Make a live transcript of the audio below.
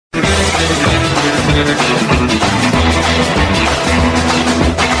Oh,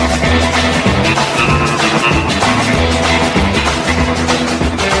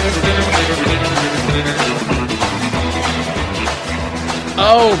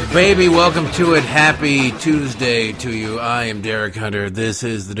 baby, welcome to it. Happy Tuesday to you. I am Derek Hunter. This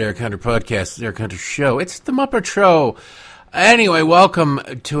is the Derek Hunter Podcast, the Derek Hunter Show. It's the Muppet Show. Anyway, welcome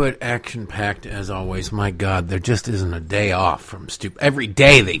to it. Action-packed, as always. My God, there just isn't a day off from stupid. Every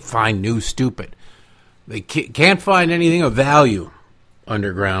day they find new stupid. They can't find anything of value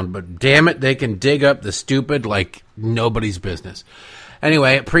underground, but damn it, they can dig up the stupid like nobody's business.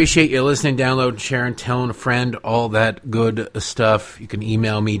 Anyway, appreciate you listening, downloading, sharing, telling a friend, all that good stuff. You can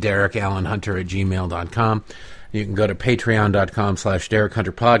email me, DerekAllenHunter@gmail.com. You can go to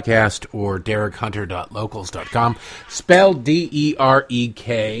patreon.com/DerekHunterPodcast or DerekHunter.locals.com. Spelled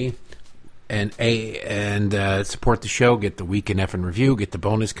D-E-R-E-K and support the show. Get the Week in Effin' Review. Get the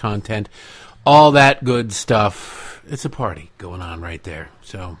bonus content. All that good stuff. It's a party going on right there.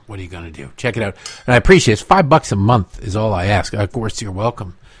 So what are you going to do? Check it out. And I appreciate it. It's $5 a month is all I ask. Of course, you're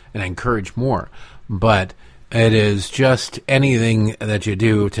welcome. And I encourage more. But it is just anything that you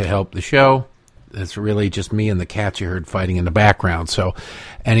do to help the show. It's really just me and the cats you heard fighting in the background. So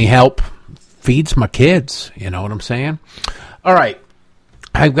any help feeds my kids. You know what I'm saying? All right.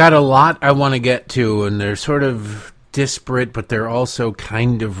 I've got a lot I want to get to, and they're sort of disparate, but they're also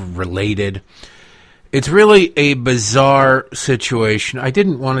kind of related. It's really a bizarre situation. I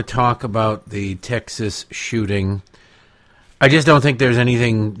didn't want to talk about the Texas shooting. I just don't think there's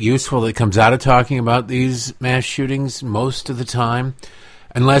anything useful that comes out of talking about these mass shootings most of the time,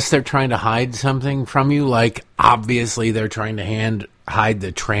 unless they're trying to hide something from you, like obviously they're trying to hide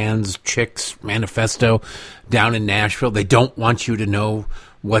the trans chicks manifesto down in Nashville. They don't want you to know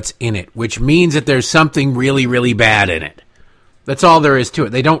what's in it, which means that there's something really, really bad in it. That's all there is to it.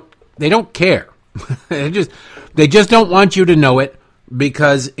 They don't care. They just don't want you to know it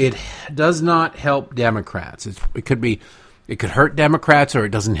because it does not help Democrats. It could hurt Democrats or it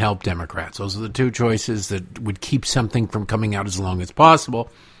doesn't help Democrats. Those are the two choices that would keep something from coming out as long as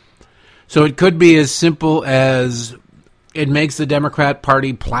possible. So it could be as simple as it makes the Democrat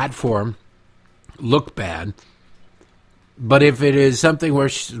Party platform look bad. But if it is something where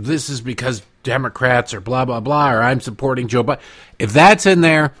this is because Democrats or blah, blah, blah, or I'm supporting Joe Biden, if that's in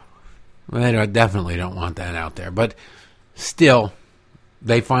there, well, they definitely don't want that out there. But still,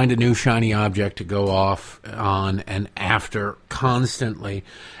 they find a new shiny object to go off on and after constantly.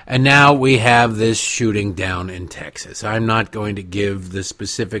 And now we have this shooting down in Texas. I'm not going to give the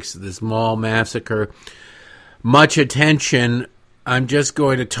specifics of this mall massacre much attention. I'm just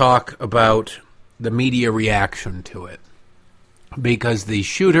going to talk about the media reaction to it. Because the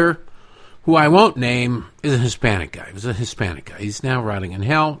shooter, who I won't name, is a Hispanic guy. He was a Hispanic guy. He's now rotting in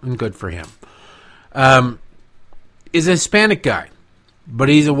hell, and good for him. Is a Hispanic guy, but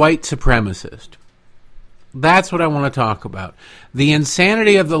he's a white supremacist. That's what I want to talk about. The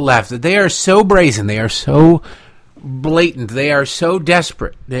insanity of the left, that they are so brazen, they are so blatant, they are so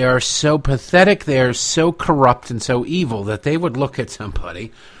desperate, they are so pathetic, they are so corrupt and so evil that they would look at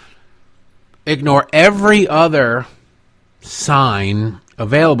somebody, ignore every other sign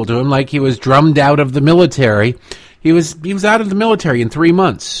available to him, like he was drummed out of the military. He was out of the military in 3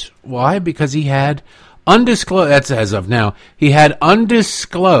 months. Why? Because he had undisclosed, that's as of now, he had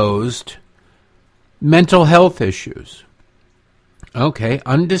undisclosed mental health issues. Okay,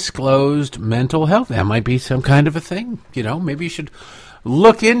 undisclosed mental health. That might be some kind of a thing. You know, maybe you should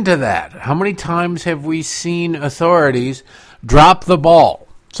look into that. How many times have we seen authorities drop the ball?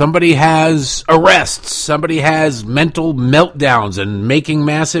 Somebody has arrests, somebody has mental meltdowns and making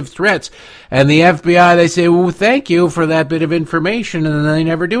massive threats. And the FBI, they say, well, thank you for that bit of information, and then they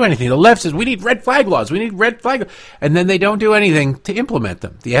never do anything. The left says, we need red flag laws, we need red flag laws. And then they don't do anything to implement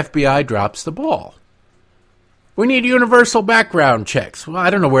them. The FBI drops the ball. We need universal background checks. Well, I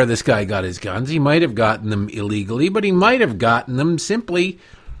don't know where this guy got his guns. He might have gotten them illegally, but he might have gotten them simply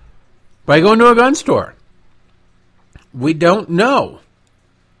by going to a gun store. We don't know.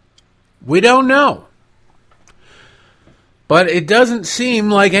 We don't know. But it doesn't seem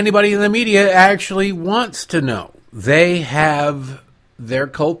like anybody in the media actually wants to know. They have their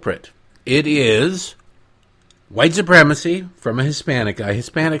culprit. It is white supremacy from a Hispanic guy.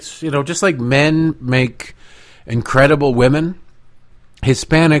 Hispanics, just like men make incredible women,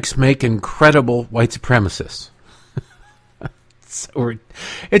 Hispanics make incredible white supremacists.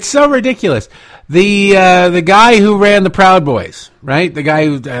 It's so ridiculous. The guy who ran the Proud Boys, right? The guy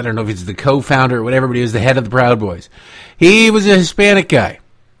who, I don't know if he's the co-founder or whatever, but he was the head of the Proud Boys. He was a Hispanic guy.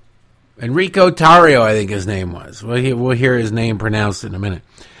 Enrico Tarrio, I think his name was. We'll hear his name pronounced in a minute.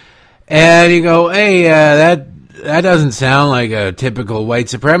 And you go, hey, that doesn't sound like a typical white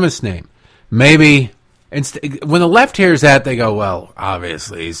supremacist name. Maybe when the left hears that, they go, well,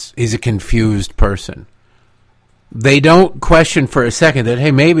 obviously he's a confused person. They don't question for a second that,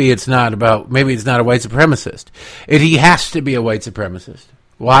 hey, maybe it's not a white supremacist. He has to be a white supremacist.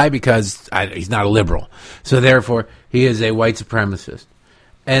 Why? Because he's not a liberal. So therefore, he is a white supremacist.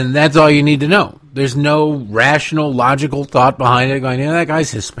 And that's all you need to know. There's no rational, logical thought behind it going, that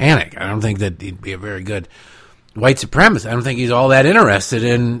guy's Hispanic. I don't think that he'd be a very good white supremacist. I don't think he's all that interested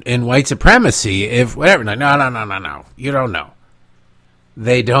in white supremacy. If whatever. No. You don't know.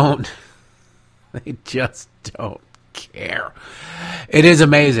 They don't. They just don't care. It is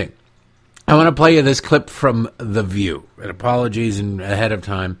amazing. I want to play you this clip from The View. And apologies ahead of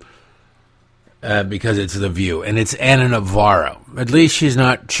time because it's The View. And it's Anna Navarro. At least she's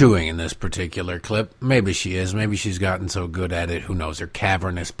not chewing in this particular clip. Maybe she is. Maybe she's gotten so good at it. Who knows? Her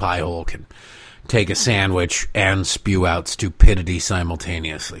cavernous pie hole can take a sandwich and spew out stupidity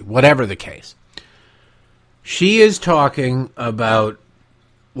simultaneously. Whatever the case. She is talking about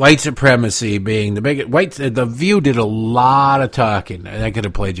white supremacy being the biggest. The View did a lot of talking. And I could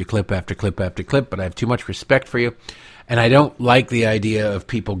have played you clip after clip after clip, but I have too much respect for you. And I don't like the idea of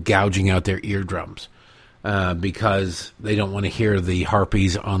people gouging out their eardrums because they don't want to hear the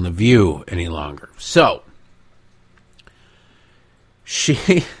harpies on The View any longer. So,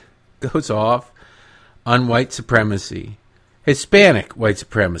 she goes off on white supremacy. Hispanic white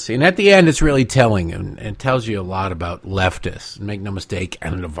supremacy. And at the end, it's really telling and tells you a lot about leftists. Make no mistake,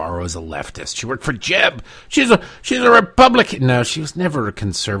 Anna Navarro is a leftist. She worked for Jeb. She's a Republican. No, she was never a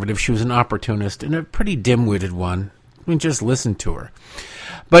conservative. She was an opportunist and a pretty dim-witted one. I mean, just listen to her.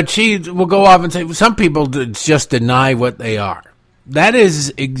 But she will go off and say, some people just deny what they are. That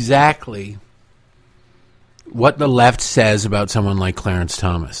is exactly what the left says about someone like Clarence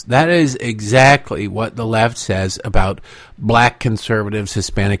Thomas. That is exactly what the left says about black conservatives,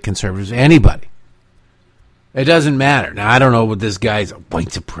 Hispanic conservatives, anybody. It doesn't matter. Now, I don't know what this guy's a white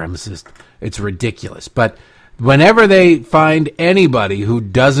supremacist. It's ridiculous. But whenever they find anybody who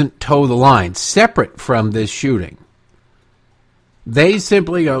doesn't toe the line, separate from this shooting, they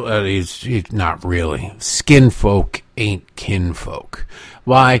simply go, he's not really. Skin folk ain't kinfolk.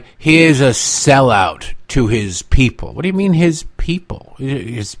 Why? He is a sellout to his people. What do you mean his people?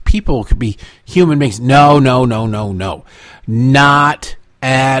 His people could be human beings. No. Not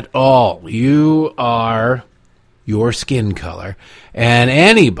at all. You are your skin color. And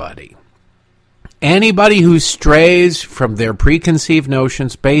anybody who strays from their preconceived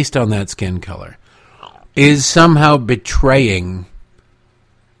notions based on that skin color is somehow betraying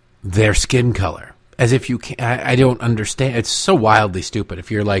their skin color. As if you can't, I don't understand. It's so wildly stupid.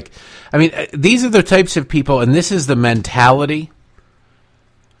 If you're like, I mean, these are the types of people, and this is the mentality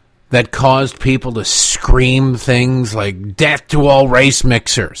that caused people to scream things like death to all race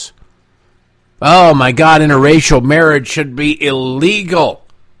mixers. Oh my God, interracial marriage should be illegal.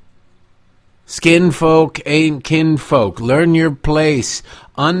 Skin folk ain't kinfolk. Learn your place.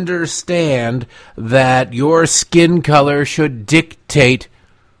 Understand that your skin color should dictate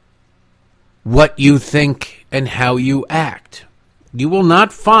what you think and how you act. You will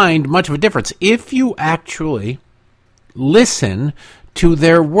not find much of a difference if you actually listen to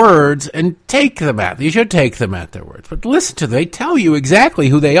their words and take them at. You should take them at their words, but listen to them. They tell you exactly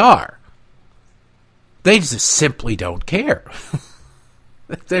who they are. They just simply don't care.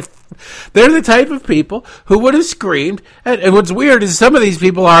 They're the type of people who would have screamed. And what's weird is some of these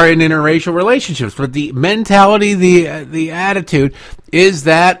people are in interracial relationships, but the mentality, the attitude is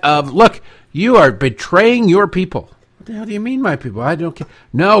that of, look, you are betraying your people. What the hell do you mean, my people? I don't care.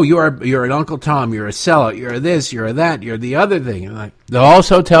 No, you're an Uncle Tom. You're a sellout. You're this. You're that. You're the other thing. And they'll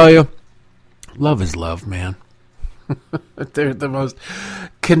also tell you, love is love, man. They're the most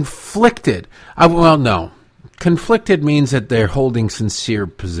conflicted. No. Conflicted means that they're holding sincere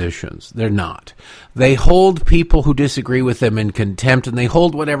positions. They're not. They hold people who disagree with them in contempt, and they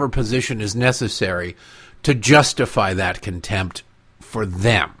hold whatever position is necessary to justify that contempt for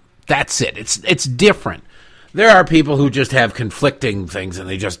them. That's it. It's different. There are people who just have conflicting things and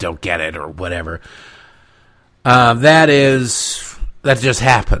they just don't get it or whatever. That just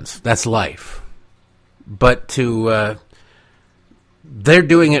happens. That's life. But they're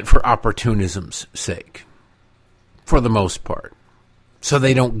doing it for opportunism's sake, for the most part. So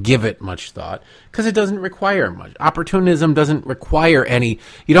they don't give it much thought because it doesn't require much. Opportunism doesn't require any.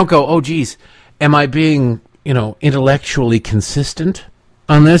 You don't go, oh, geez, am I being, intellectually consistent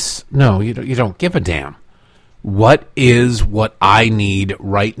on this? No, you don't give a damn. What is what I need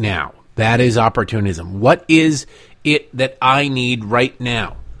right now? That is opportunism. What is it that I need right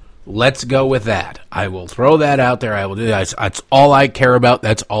now? Let's go with that. I will throw that out there. I will do that. That's all I care about.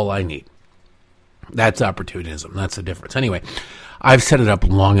 That's all I need. That's opportunism. That's the difference. Anyway, I've set it up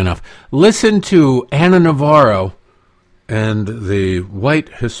long enough. Listen to Ana Navarro and the white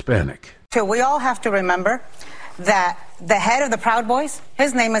Hispanic. We all have to remember that the head of the Proud Boys,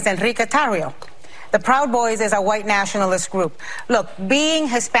 his name is Enrique Tarrio. The Proud Boys is a white nationalist group. Look, being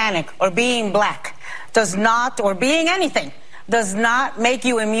Hispanic or being black does not, or being anything, does not make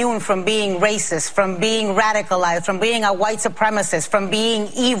you immune from being racist, from being radicalized, from being a white supremacist, from being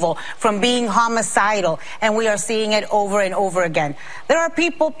evil, from being homicidal. And we are seeing it over and over again. There are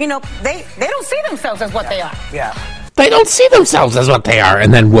people, they don't see themselves as what they are. Yeah. They don't see themselves as what they are.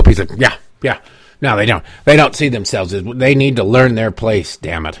 And then Whoopi's like, yeah. No, they don't. They don't see themselves as, they need to learn their place,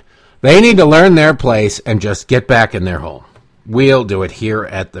 damn it. They need to learn their place and just get back in their hole. We'll do it here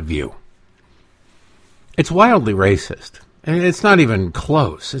at The View. It's wildly racist. It's not even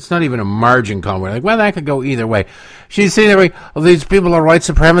close. It's not even a margin call. We're like, well, that could go either way. She's saying, these people are white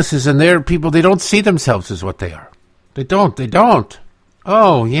supremacists, and they're people, they don't see themselves as what they are. They don't.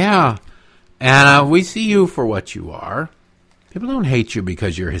 Oh, yeah. Anna, we see you for what you are. People don't hate you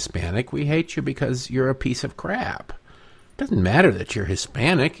because you're Hispanic. We hate you because you're a piece of crap. It doesn't matter that you're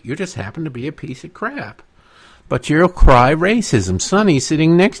Hispanic. You just happen to be a piece of crap. But you'll cry racism. Sonny's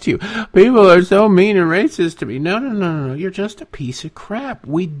sitting next to you. People are so mean and racist to me. No. You're just a piece of crap.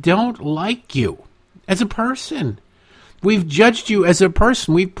 We don't like you as a person. We've judged you as a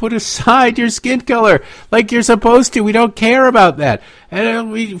person. We've put aside your skin color like you're supposed to. We don't care about that.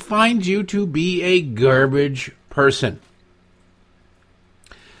 And we find you to be a garbage person.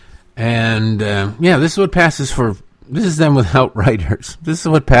 And, this is what passes for... This is them without writers. This is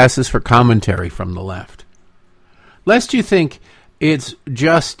what passes for commentary from the left. Lest you think there's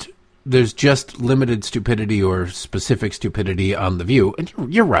just limited stupidity or specific stupidity on The View. And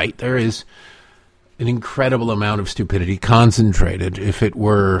you're right, there is an incredible amount of stupidity concentrated. If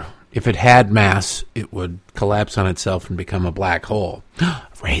it had mass, it would collapse on itself and become a black hole.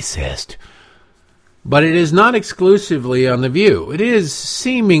 Racist. But it is not exclusively on The View. It is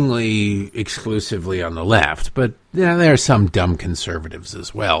seemingly exclusively on the left. But there are some dumb conservatives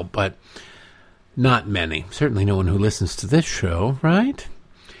as well, but not many. Certainly no one who listens to this show, right?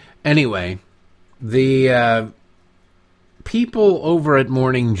 Anyway, the people over at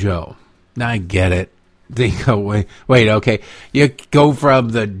Morning Joe, I get it. They go, wait, okay. You go from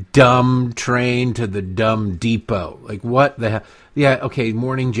the dumb train to the dumb depot. Like, what the hell? Yeah, okay,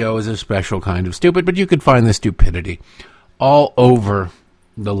 Morning Joe is a special kind of stupid, but you could find the stupidity all over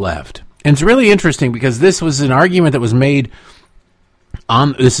the left. And it's really interesting because this was an argument that was made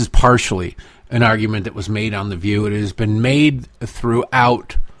on, this is partially an argument that was made on The View. It has been made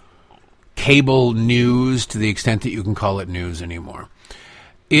throughout cable news to the extent that you can call it news anymore.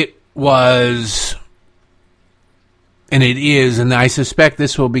 It was, and it is, and I suspect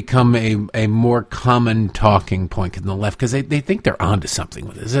this will become a more common talking point in the left because they think they're onto something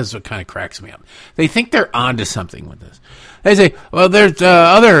with this. This is what kind of cracks me up. They think they're onto something with this. They say, well, there's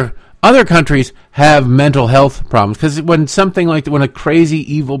other countries have mental health problems because when a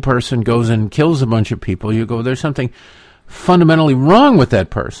crazy evil person goes and kills a bunch of people, you go, there's something fundamentally wrong with that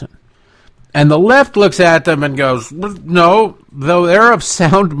person. And the left looks at them and goes, no, though they're of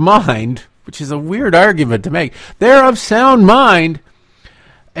sound mind, which is a weird argument to make. They're of sound mind.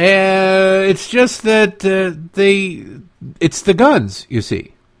 It's just that it's the guns, you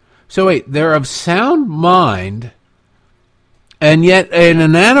see. So wait, they're of sound mind, and yet an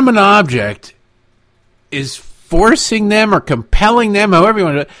inanimate object is forcing them or compelling them, however you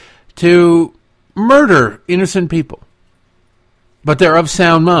want to murder innocent people. But they're of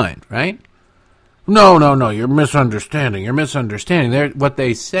sound mind, right? No, you're misunderstanding. What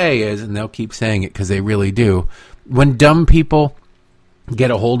they say is, and they'll keep saying it because they really do, when dumb people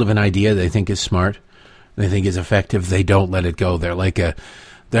get a hold of an idea they think is smart, they think is effective, they don't let it go. They're like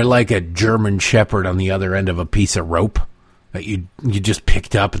a German shepherd on the other end of a piece of rope that you just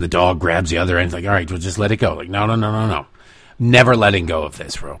picked up, and the dog grabs the other end. It's like, all right, we'll just let it go. Like, no. Never letting go of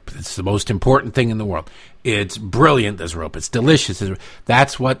this rope. It's the most important thing in the world. It's brilliant, this rope. It's delicious.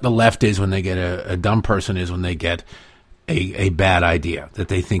 That's what the left is when they get a dumb person is when they get a bad idea that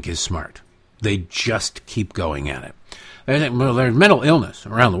they think is smart. They just keep going at it. There's mental illness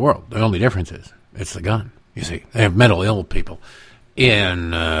around the world. The only difference is it's the gun. You see, they have mental ill people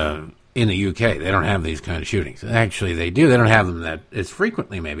in the UK. They don't have these kind of shootings. Actually, they do. They don't have them that as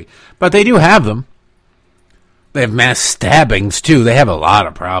frequently, maybe, but they do have them. They have mass stabbings, too. They have a lot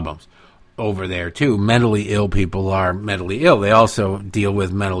of problems over there, too. Mentally ill people are mentally ill. They also deal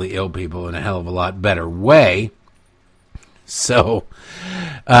with mentally ill people in a hell of a lot better way. so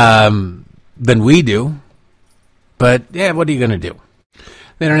than we do. But, yeah, what are you going to do?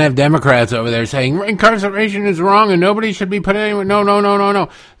 They don't have Democrats over there saying incarceration is wrong and nobody should be put anywhere. No.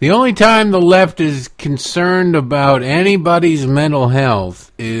 The only time the left is concerned about anybody's mental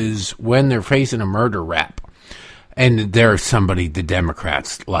health is when they're facing a murder rap. And there's somebody the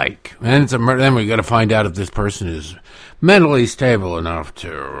Democrats like. And it's then we got to find out if this person is mentally stable enough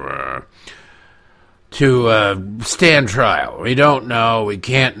to stand trial. We don't know. We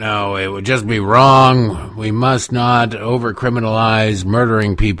can't know. It would just be wrong. We must not over-criminalize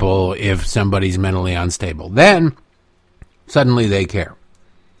murdering people if somebody's mentally unstable. Then, suddenly they care.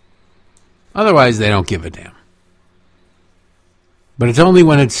 Otherwise, they don't give a damn. But it's only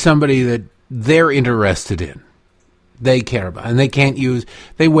when it's somebody that they're interested in. They care about. And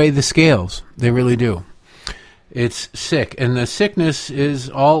they weigh the scales. They really do. It's sick. And the sickness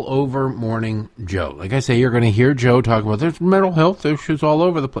is all over Morning Joe. Like I say, you're going to hear Joe talk about there's mental health issues all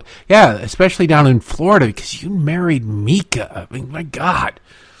over the place. Yeah, especially down in Florida because you married Mika. I mean, my God.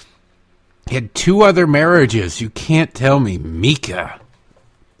 He had 2 other marriages. You can't tell me Mika.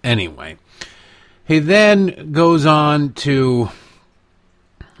 Anyway. He then goes on to,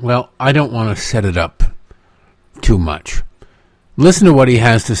 well, I don't want to set it up too much. Listen to what he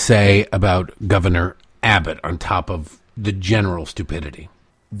has to say about Governor Abbott on top of the general stupidity.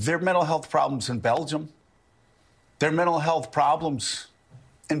 There are mental health problems in Belgium. There are mental health problems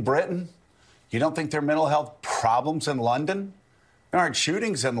in Britain. You don't think there are mental health problems in London? There aren't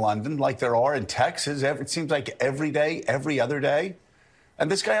shootings in London like there are in Texas. It seems like every day, every other day. And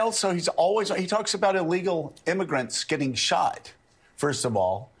this guy also, he talks about illegal immigrants getting shot, first of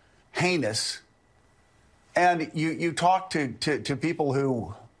all, heinous. And you talk to people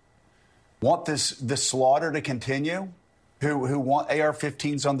who want this slaughter to continue, who want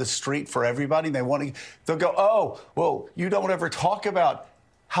AR-15s on the street for everybody. They'll go, oh, well, you don't ever talk about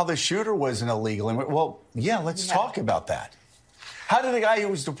how the shooter was an illegal immigrant. Well, yeah, let's talk about that. How did a guy who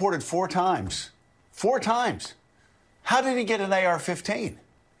was deported 4 times, how did he get an AR-15?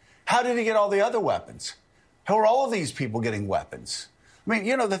 How did he get all the other weapons? How are all of these people getting weapons? I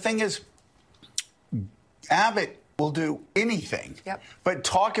mean, the thing is, Abbott will do anything but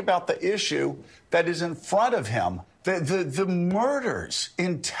talk about the issue that is in front of him. The murders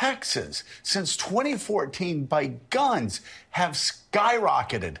in Texas since 2014 by guns have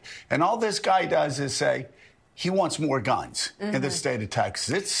skyrocketed. And all this guy does is say he wants more guns in the state of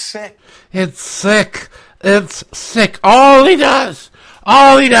Texas. It's sick. It's sick. It's sick. All he does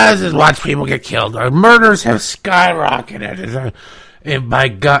is watch people get killed. Our murders have skyrocketed. By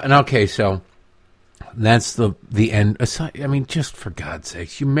God. Okay, so that's the end. I mean, just for God's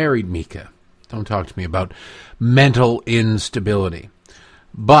sakes, you married Mika. Don't talk to me about mental instability.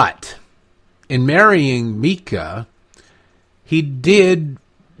 But in marrying Mika, he did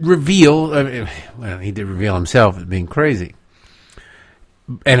reveal himself as being crazy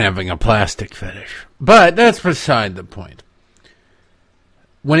and having a plastic fetish. But that's beside the point.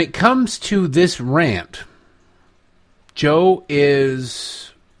 When it comes to this rant, Joe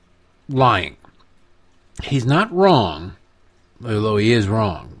is lying. He's not wrong, although he is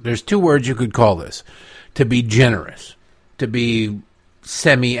wrong. There's 2 words you could call this. To be generous. To be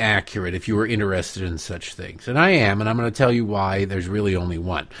semi-accurate if you were interested in such things. And I am, and I'm going to tell you why there's really only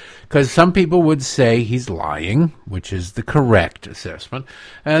one. Because some people would say he's lying, which is the correct assessment,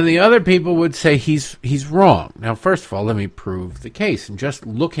 and the other people would say he's wrong. Now, first of all, let me prove the case. And just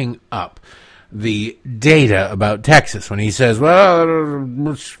looking up the data about Texas when he says, well,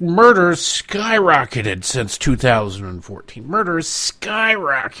 murder skyrocketed since 2014. Murder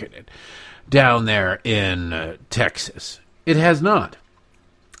skyrocketed down there in Texas. It has not.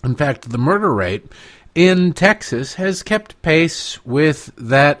 In fact, the murder rate in Texas has kept pace with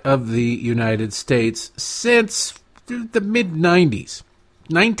that of the United States since the mid-90s.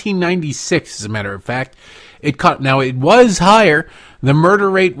 1996, as a matter of fact. Now, it was higher. The murder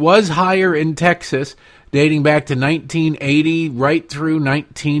rate was higher in Texas, dating back to 1980 right through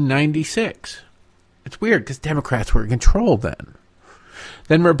 1996. It's weird because Democrats were in control then.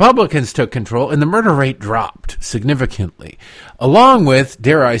 Then Republicans took control, and the murder rate dropped significantly, along with,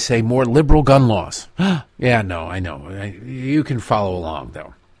 dare I say, more liberal gun laws. Yeah, no, I know. You can follow along,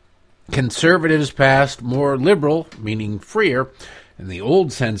 though. Conservatives passed more liberal, meaning freer, in the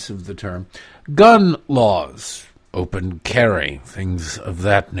old sense of the term, gun laws. Open carry, things of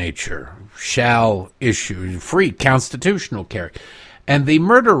that nature, shall issue, free constitutional carry. And the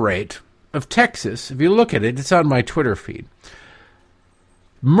murder rate of Texas, if you look at it, it's on my Twitter feed,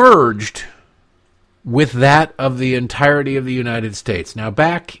 merged with that of the entirety of the United States. Now,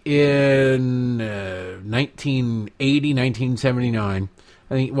 back in 1980, 1979,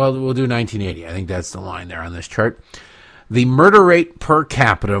 I think, well, we'll do 1980. I think that's the line there on this chart. The murder rate per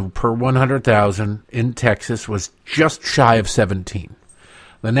capita per 100,000 in Texas was just shy of 17.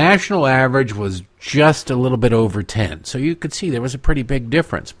 The national average was just a little bit over 10. So you could see there was a pretty big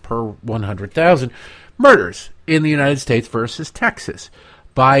difference per 100,000 murders in the United States versus Texas.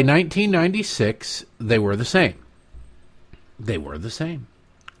 By 1996, they were the same. They were the same.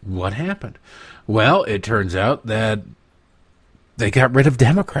 What happened? Well, it turns out that they got rid of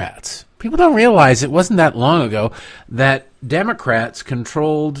Democrats. People don't realize it wasn't that long ago that Democrats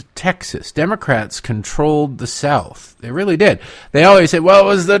controlled Texas. Democrats controlled the South. They really did. They always said, well, it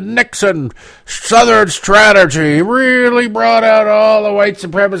was the Nixon Southern strategy. He really brought out all the white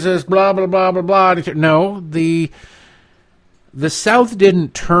supremacists, blah, blah, blah, blah, blah. No, the South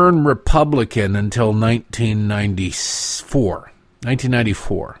didn't turn Republican until 1994.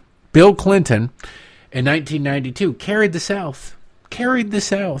 Bill Clinton, in 1992, carried the South.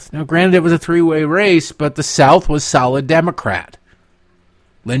 Now, granted, it was a three-way race, but the South was solid Democrat.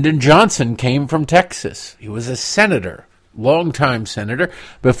 Lyndon Johnson came from Texas. He was a senator, longtime senator,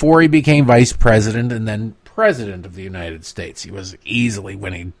 before he became vice president and then president of the United States. He was easily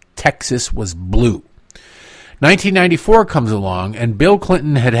winning. Texas was blue. 1994 comes along, and Bill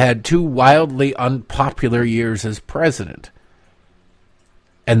Clinton had had two wildly unpopular years as president.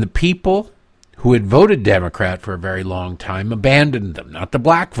 And the people who had voted Democrat for a very long time abandoned them. Not the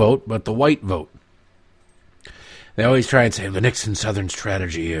black vote, but the white vote. They always try and say the Nixon Southern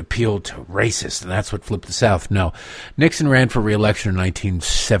strategy appealed to racists, and that's what flipped the South. No, Nixon ran for re-election in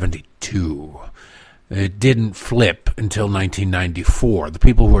 1972. It didn't flip until 1994. The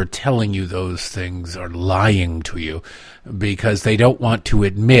people who are telling you those things are lying to you because they don't want to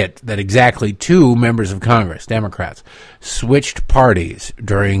admit that exactly two members of Congress, Democrats, switched parties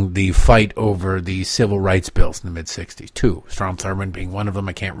during the fight over the civil rights bills in the mid-'60s. Two, Strom Thurmond being one of them.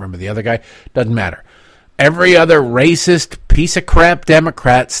 I can't remember the other guy. Doesn't matter. Every other racist piece of crap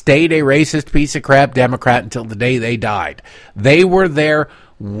Democrat stayed a racist piece of crap Democrat until the day they died. They were there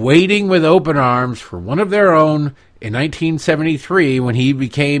waiting with open arms for one of their own in 1973 when he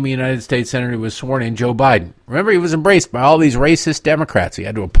became a United States Senator. He was sworn in, Joe Biden. Remember, he was embraced by all these racist Democrats. He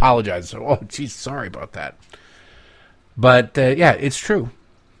had to apologize. So, oh, geez, sorry about that. But, yeah, it's true.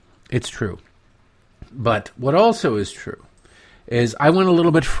 It's true. But what also is true is I went a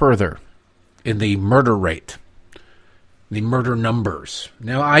little bit further in the murder rate, the murder numbers.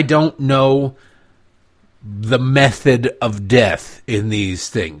 Now, I don't know the method of death in these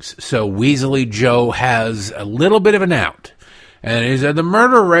things. So Weasley Joe has a little bit of an out. And he said the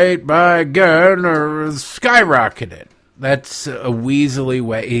murder rate by gun skyrocketed. That's a Weasley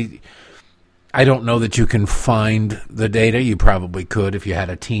way. I don't know that you can find the data. You probably could if you had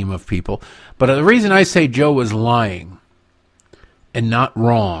a team of people. But the reason I say Joe was lying and not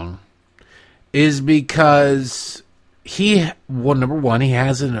wrong is because number one, he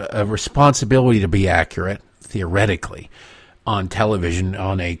has a responsibility to be accurate, theoretically, on television,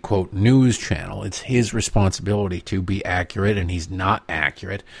 on a, quote, news channel. It's his responsibility to be accurate, and he's not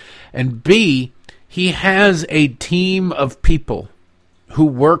accurate. And B, he has a team of people who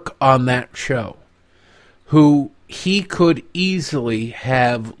work on that show, who he could easily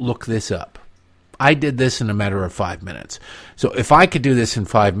have looked this up. I did this in a matter of 5 minutes. So if I could do this in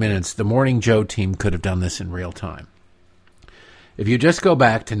 5 minutes, the Morning Joe team could have done this in real time. If you just go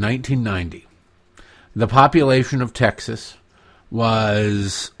back to 1990, the population of Texas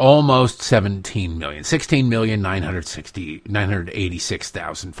was almost 17 million,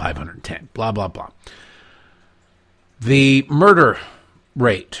 16,986,510, blah, blah, blah. The murder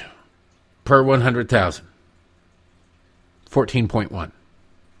rate per 100,000, 14.1.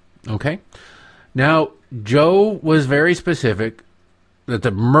 Okay? Now, Joe was very specific that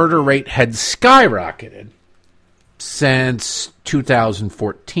the murder rate had skyrocketed since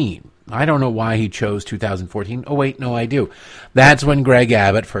 2014. I don't know why he chose 2014. Oh, wait, no, I do. That's when Greg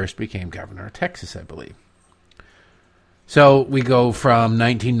Abbott first became governor of Texas, I believe. So we go from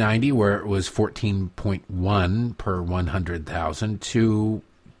 1990, where it was 14.1 per 100,000, to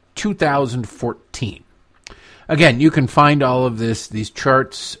 2014. Again, you can find all of these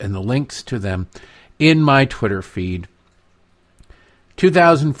charts and the links to them in my Twitter feed.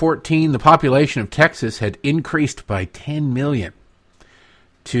 2014, the population of Texas had increased by 10 million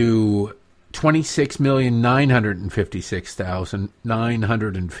to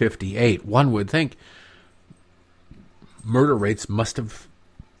 26,956,958. One would think murder rates must have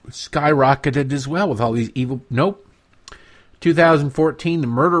skyrocketed as well with all these evil. Nope. 2014, the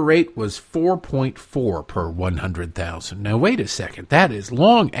murder rate was 4.4 per 100,000. Now, wait a second. That is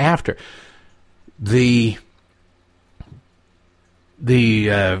long after the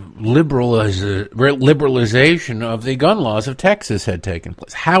liberalization of the gun laws of Texas had taken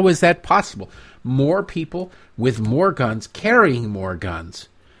place. How is that possible? More people with more guns, carrying more guns,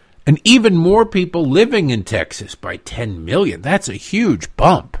 and even more people living in Texas by 10 million. That's a huge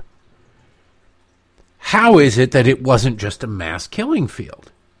bump. How is it that it wasn't just a mass killing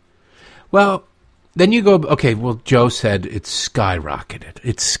field? Well, then you go, okay, well, Joe said it's skyrocketed.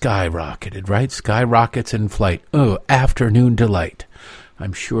 It's skyrocketed, right? Skyrockets in flight. Oh, afternoon delight.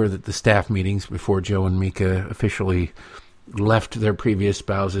 I'm sure that the staff meetings before Joe and Mika officially left their previous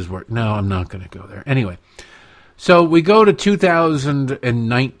spouses were, no, I'm not going to go there. Anyway, so we go to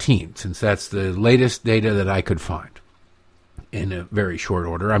 2019, since that's the latest data that I could find in a very short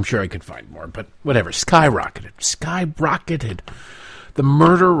order. I'm sure I could find more, but whatever. Skyrocketed. The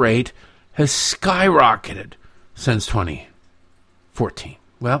murder rate has skyrocketed since 2014.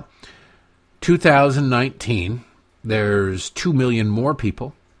 Well, 2019, there's 2 million more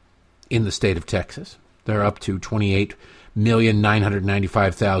people in the state of Texas. They're up to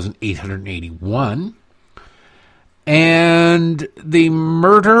 28,995,881. And the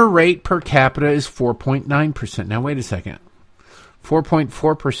murder rate per capita is 4.9%. Now, wait a second.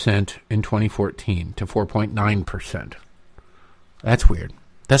 4.4% in 2014 to 4.9%. That's weird.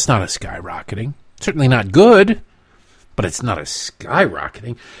 That's not a skyrocketing. Certainly not good, but it's not a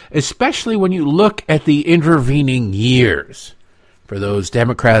skyrocketing, especially when you look at the intervening years. For those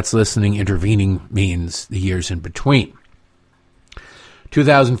Democrats listening, intervening means the years in between.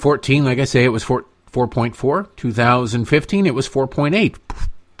 2014, like I say, it was 4.4. 2015, it was 4.8.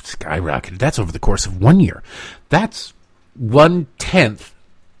 Skyrocketed. That's over the course of 1 year. That's 1/10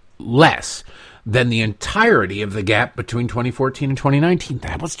 less than the entirety of the gap between 2014 and 2019.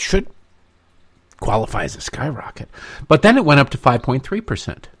 That should qualify as a skyrocket. But then it went up to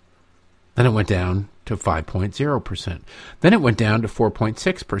 5.3%. Then it went down to 5.0%. Then it went down to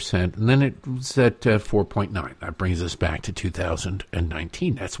 4.6%. And then it was at 4.9. That brings us back to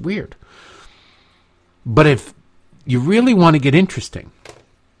 2019. That's weird. But if you really want to get interesting,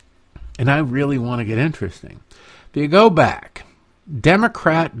 and I really want to get interesting, if you go back,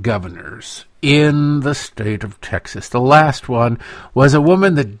 Democrat governors in the state of Texas, the last one was a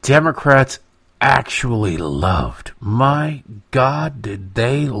woman the Democrats actually loved. My God, did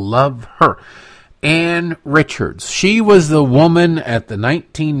they love her. Ann Richards. She was the woman at the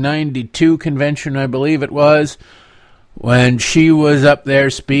 1992 convention, I believe it was, when she was up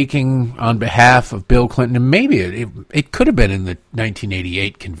there speaking on behalf of Bill Clinton. And maybe it could have been in the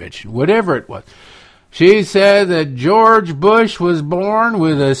 1988 convention, whatever it was. She said that George Bush was born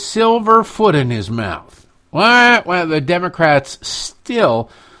with a silver foot in his mouth. Well, the Democrats still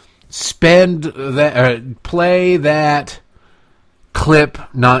play that clip.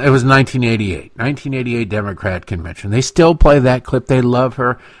 It was 1988 Democrat convention. They still play that clip. They love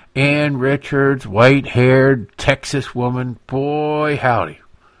her. Ann Richards, white-haired Texas woman. Boy, howdy.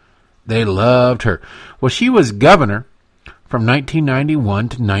 They loved her. Well, she was governor from 1991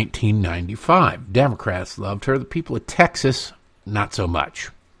 to 1995. Democrats loved her. The people of Texas, not so much.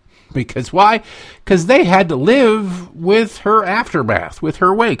 Because why? Because they had to live with her aftermath, with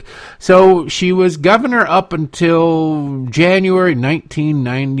her wake. So she was governor up until January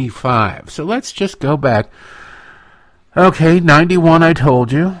 1995. So let's just go back. Okay, 91, I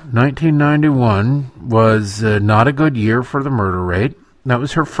told you. 1991 was not a good year for the murder rate. That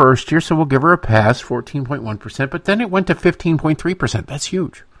was her first year, so we'll give her a pass, 14.1%. But then it went to 15.3%. That's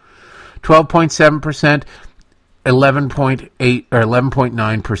huge. 12.7%, 11.8 or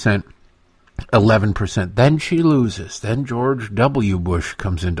 11.9%, 11%. Then she loses. Then George W. Bush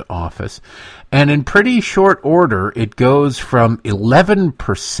comes into office. And in pretty short order, it goes from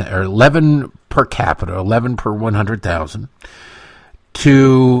 11% or 11 per capita, 11 per 100,000,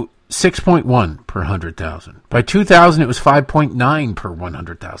 to 6.1 per 100,000. By 2000, it was 5.9 per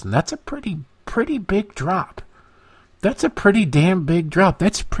 100,000. That's a pretty big drop. That's a pretty damn big drop.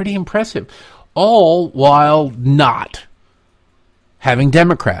 That's pretty impressive. All while not having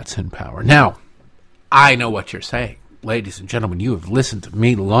Democrats in power. Now, I know what you're saying. Ladies and gentlemen, you have listened to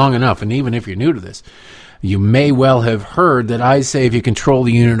me long enough, and even if you're new to this, you may well have heard that I say if you control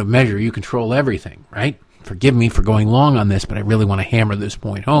the unit of measure, you control everything, right? Forgive me for going long on this, but I really want to hammer this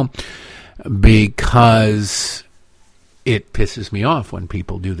point home because it pisses me off when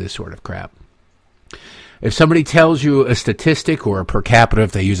people do this sort of crap. If somebody tells you a statistic or a per capita,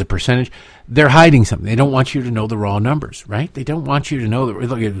 if they use a percentage, they're hiding something. They don't want you to know the raw numbers, right? They don't want you to know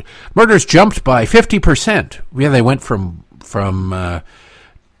that murders jumped by 50%. Yeah, they went from from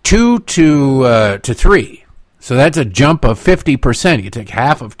 2 to 3. So that's a jump of 50%. You take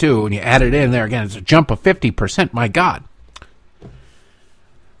half of 2 and you add it in there again. It's a jump of 50%. My God.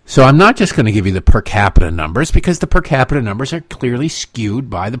 So I'm not just going to give you the per capita numbers, because the per capita numbers are clearly skewed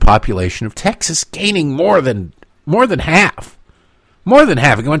by the population of Texas gaining more than half. More than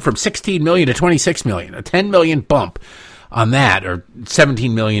half. It went from 16 million to 26 million. A 10 million bump on that, or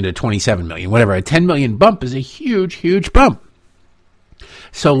 17 million to 27 million, whatever. A 10 million bump is a huge, huge bump.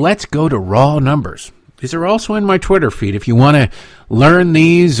 So let's go to raw numbers. These are also in my Twitter feed. If you want to learn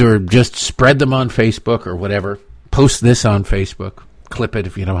these or just spread them on Facebook or whatever, post this on Facebook. Clip it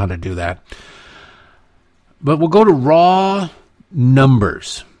if you know how to do that. But we'll go to raw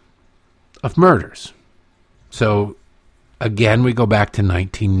numbers of murders. So, again, we go back to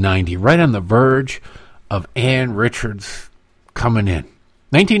 1990, right on the verge of Ann Richards coming in.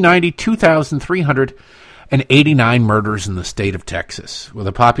 1990, 2,389 murders in the state of Texas, with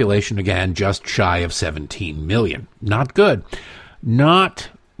a population, again, just shy of 17 million. Not good.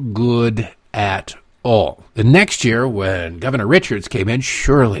 Not good at all. The next year, when Governor Richards came in,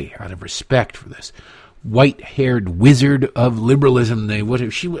 surely out of respect for this white-haired wizard of liberalism, they would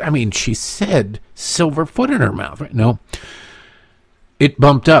have. She said silver foot in her mouth, right? No, it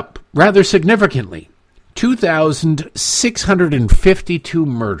bumped up rather significantly. 2,652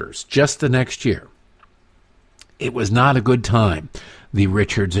 murders just the next year. It was not a good time, the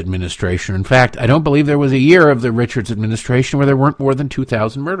Richards administration. In fact, I don't believe there was a year of the Richards administration where there weren't more than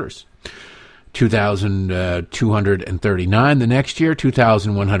 2,000 murders. 2,239 the next year,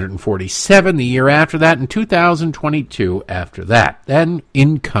 2,147 the year after that, and 2,022 after that. Then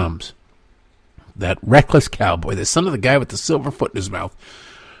in comes that reckless cowboy, the son of the guy with the silver foot in his mouth,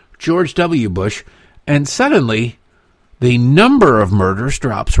 George W. Bush, and suddenly the number of murders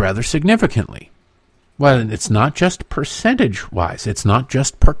drops rather significantly. Well, it's not just percentage-wise. It's not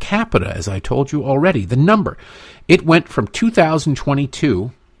just per capita, as I told you already. The number. It went from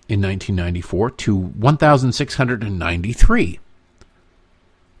 2,022 in 1994 to 1,693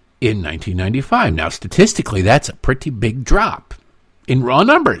 in 1995. Now, statistically, that's a pretty big drop. In raw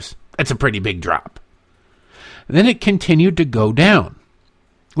numbers, that's a pretty big drop. And then it continued to go down,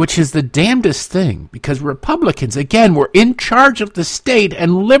 which is the damnedest thing, because Republicans, again, were in charge of the state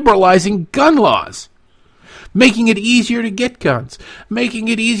and liberalizing gun laws, making it easier to get guns, making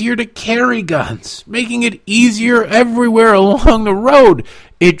it easier to carry guns, making it easier everywhere along the road.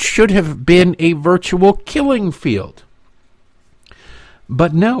 It should have been a virtual killing field.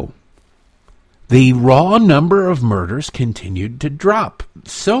 But no. The raw number of murders continued to drop,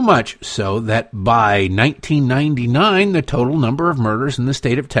 so much so that by 1999, the total number of murders in the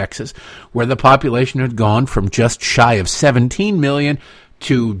state of Texas, where the population had gone from just shy of 17 million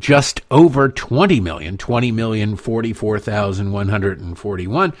to just over 20 million,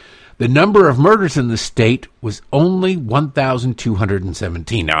 20,044,141, the number of murders in the state was only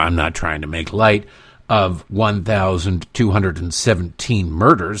 1,217. Now, I'm not trying to make light of 1,217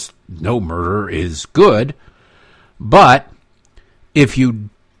 murders. No murder is good. But if you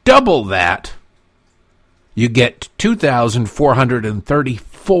double that, you get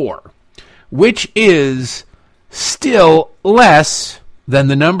 2,434, which is still less than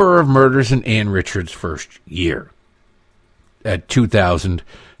the number of murders in Ann Richards' first year at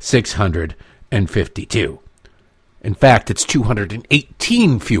 2,652. In fact, it's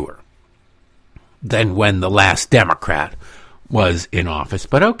 218 fewer than when the last Democrat was in office.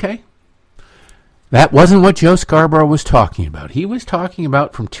 But okay, that wasn't what Joe Scarborough was talking about. He was talking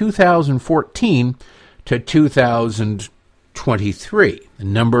about from 2014 to 2023. The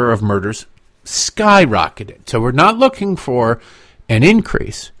number of murders skyrocketed. So we're not looking for an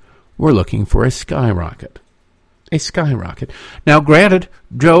increase. We're looking for a skyrocket. A skyrocket. Now, granted,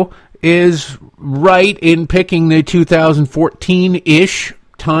 Joe is right in picking the 2014-ish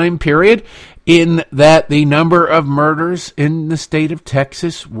time period, in that the number of murders in the state of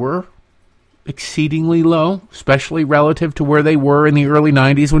Texas were exceedingly low, especially relative to where they were in the early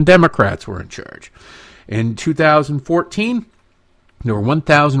 90s when Democrats were in charge. In 2014, there were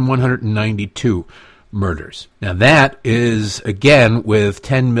 1,192 murders. Now that is, again, with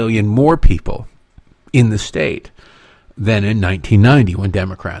 10 million more people in the state than in 1990 when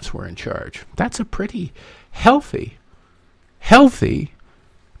Democrats were in charge. That's a pretty healthy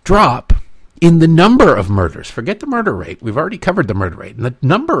drop in the number of murders. Forget the murder rate. We've already covered the murder rate. And the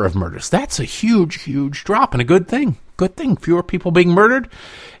number of murders, that's a huge, huge drop, and a good thing. Good thing. Fewer people being murdered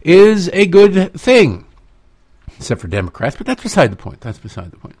is a good thing. Except for Democrats, but that's beside the point.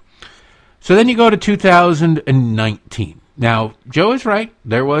 So then you go to 2019. Now, Joe is right.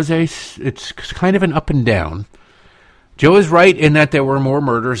 It's kind of an up and down. Joe is right in that there were more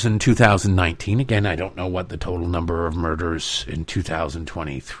murders in 2019. Again, I don't know what the total number of murders in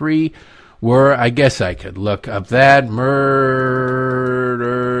 2023 were. I guess I could look up that.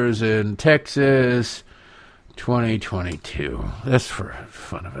 Murders in Texas 2022. That's for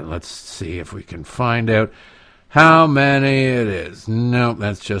fun of it. Let's see if we can find out how many it is. No,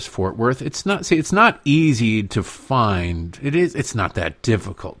 that's just Fort Worth. It's not easy to find. It's not that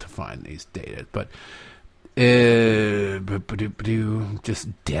difficult to find these data, but just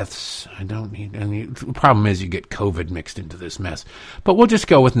deaths. I don't need any. The problem is you get COVID mixed into this mess. But we'll just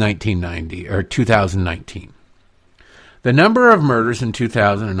go with 1990 or 2019. The number of murders in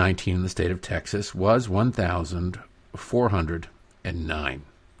 2019 in the state of Texas was 1,409.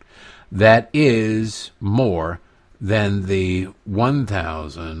 That is more than the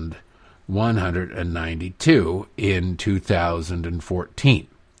 1,192 in 2014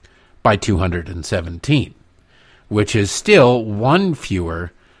 by 217, which is still one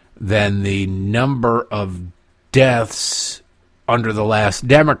fewer than the number of deaths under the last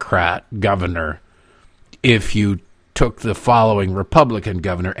Democrat governor if you took the following Republican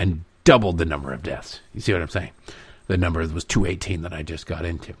governor and doubled the number of deaths. You see what I'm saying? The number was 218 that I just got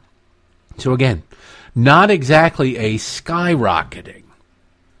into. So again, not exactly a skyrocketing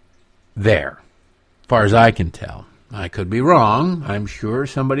there, as far as I can tell. I could be wrong. I'm sure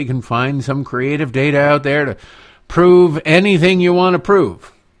somebody can find some creative data out there to prove anything you want to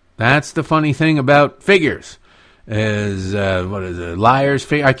prove. That's the funny thing about figures. Is what is it? Liars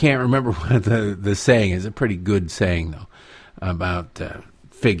figure. I can't remember what the saying is. A pretty good saying though about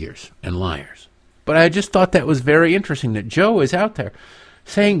figures and liars. But I just thought that was very interesting that Joe is out there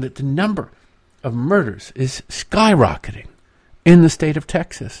saying that the number of murders is skyrocketing in the state of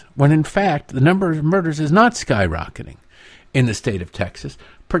Texas, when in fact the number of murders is not skyrocketing in the state of Texas,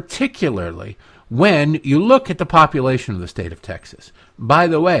 particularly when you look at the population of the state of Texas. By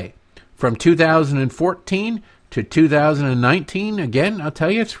the way, from 2014 to 2019, again, I'll tell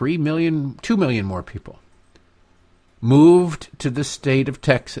you, 2 million more people moved to the state of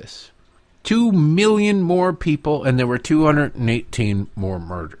Texas. 2 million more people, and there were 218 more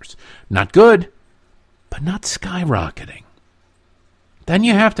murders. Not good, but not skyrocketing. Then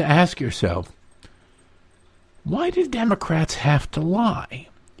you have to ask yourself, why do Democrats have to lie?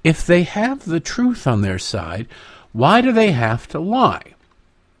 If they have the truth on their side, why do they have to lie?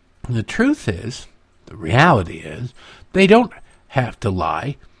 And the truth is, the reality is, they don't have to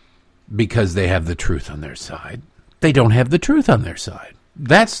lie because they have the truth on their side. They don't have the truth on their side.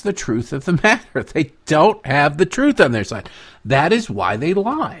 That's the truth of the matter. They don't have the truth on their side. That is why they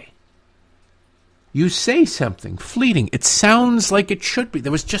lie. You say something fleeting. It sounds like it should be.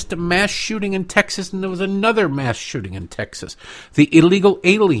 There was just a mass shooting in Texas, and there was another mass shooting in Texas. The illegal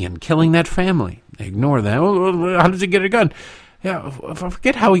alien killing that family. Ignore that. Oh, how does he get a gun? Yeah,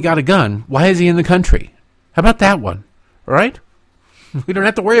 forget how he got a gun. Why is he in the country? How about that one? All right? We don't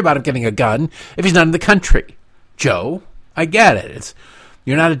have to worry about him getting a gun if he's not in the country. Joe, I get it.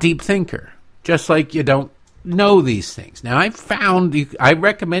 You're not a deep thinker, just like you don't know these things. Now, I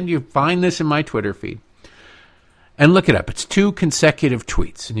recommend you find this in my Twitter feed and look it up. It's 2 consecutive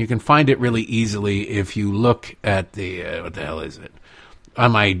tweets, and you can find it really easily if you look at the, what the hell is it?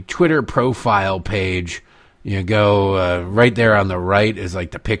 On my Twitter profile page, you go right there on the right is like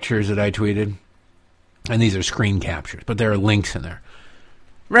the pictures that I tweeted, and these are screen captures, but there are links in there.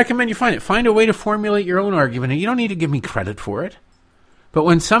 Recommend you find it. Find a way to formulate your own argument, and you don't need to give me credit for it. But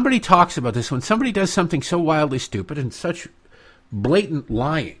when somebody talks about this, when somebody does something so wildly stupid and such blatant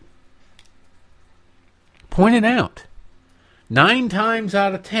lying, point it out. 9 times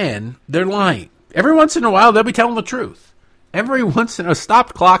out of 10, they're lying. Every once in a while, they'll be telling the truth. Every once in a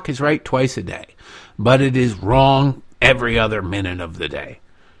stopped clock is right twice a day. But it is wrong every other minute of the day.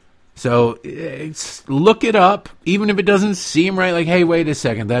 So look it up, even if it doesn't seem right. Like, hey, wait a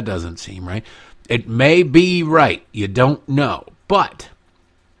second, that doesn't seem right. It may be right. You don't know. But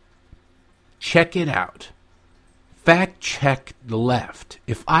check it out. Fact check the left.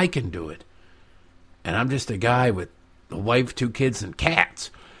 If I can do it, and I'm just a guy with a wife, 2 kids, and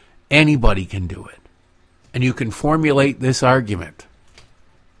cats, anybody can do it. And you can formulate this argument.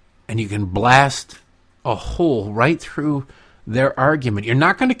 And you can blast a hole right through their argument. You're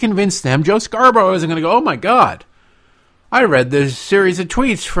not going to convince them. Joe Scarborough isn't going to go, oh my God, I read this series of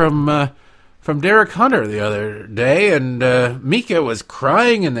tweets from Derek Hunter the other day, and Mika was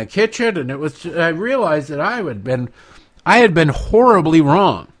crying in the kitchen, and I realized that I had been horribly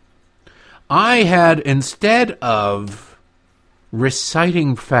wrong. I had, instead of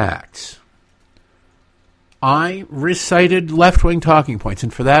reciting facts, I recited left-wing talking points,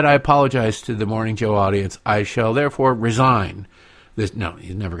 and for that I apologize to the Morning Joe audience. I shall therefore resign. No,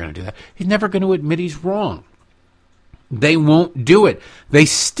 he's never going to do that. He's never going to admit he's wrong. They won't do it. They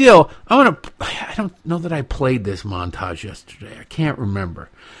still... I don't know that I played this montage yesterday. I can't remember.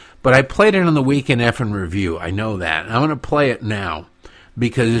 But I played it on the Weekend Effin' Review. I know that. I'm going to play it now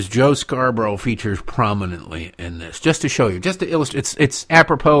because Joe Scarborough features prominently in this. Just to show you, just to illustrate. It's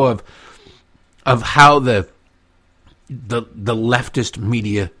apropos of how the leftist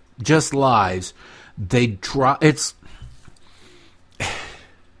media just lies. They drop...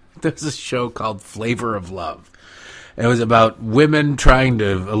 There's a show called Flavor of Love. It was about women trying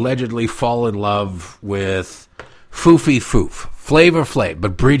to allegedly fall in love with Foofy Foof, Flavor Flav,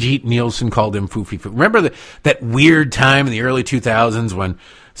 but Brigitte Nielsen called him Foofy Foof. Remember that weird time in the early 2000s when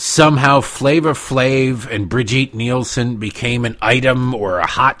somehow Flavor Flav and Brigitte Nielsen became an item or a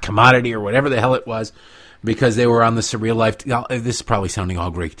hot commodity or whatever the hell it was because they were on the Surreal Life. This is probably sounding all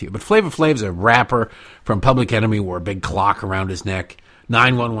great to you, but Flavor Flav's a rapper from Public Enemy, wore a big clock around his neck.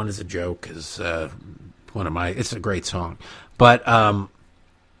 911 is a joke, is it's a great song. But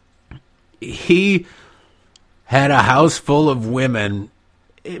he had a house full of women.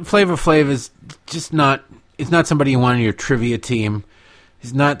 Flavor Flav is just not, it's not somebody you want on your trivia team.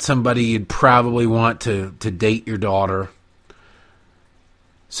 He's not somebody you'd probably want to date your daughter.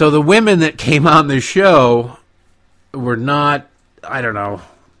 So the women that came on the show were not, I don't know,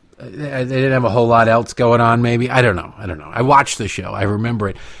 they didn't have a whole lot else going on, maybe. I don't know. I watched the show. I remember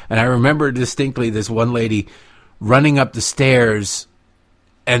it. And I remember distinctly this one lady running up the stairs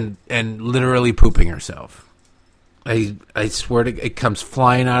and literally pooping herself. I swear to God, it comes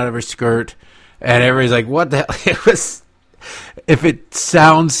flying out of her skirt. And everybody's like, what the hell? It was, if it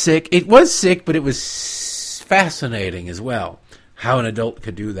sounds sick, it was sick, but it was fascinating as well, how an adult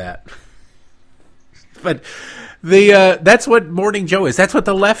could do that. But that's what Morning Joe is. That's what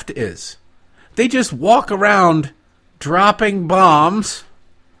the left is. They just walk around dropping bombs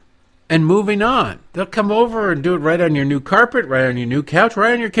and moving on. They'll come over and do it right on your new carpet, right on your new couch,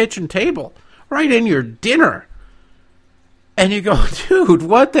 right on your kitchen table, right in your dinner. And you go, dude,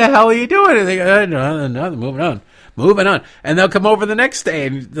 what the hell are you doing? And they go, no, moving on. And they'll come over the next day,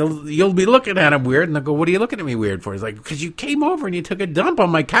 and you'll be looking at them weird, and they'll go, what are you looking at me weird for? It's like, because you came over and you took a dump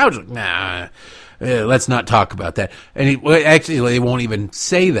on my couch. Like, nah, let's not talk about that. And actually, they won't even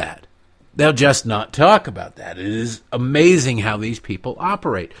say that. They'll just not talk about that. It is amazing how these people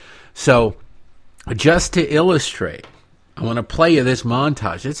operate. So, just to illustrate, I want to play you this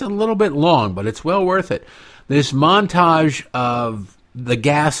montage. It's a little bit long, but it's well worth it. This montage of the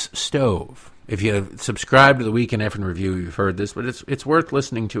gas stove. If you subscribe to the Weekend Effin' Review, you've heard this, but it's worth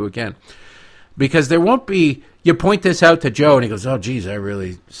listening to again. Because there won't be, you point this out to Joe, and he goes, oh, geez, I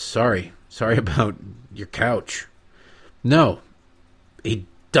really, sorry about your couch. No, he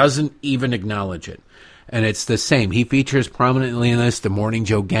doesn't even acknowledge it. And it's the same. He features prominently in this. The Morning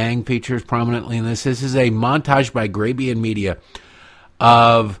Joe gang features prominently in this. This is a montage by Grabian Media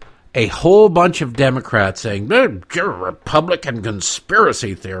of a whole bunch of Democrats saying, you're a Republican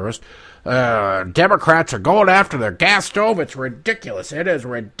conspiracy theorist. Democrats are going after their gas stove. It's ridiculous. It is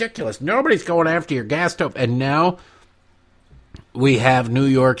ridiculous. Nobody's going after your gas stove. And now we have New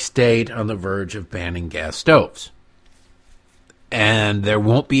York State on the verge of banning gas stoves. And there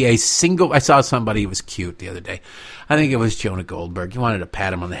won't be a single... I saw somebody who was cute the other day. I think it was Jonah Goldberg. He wanted to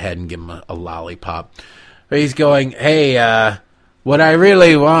pat him on the head and give him a lollipop. He's going, hey, what I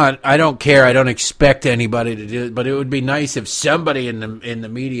really want, I don't care. I don't expect anybody to do it. But it would be nice if somebody in the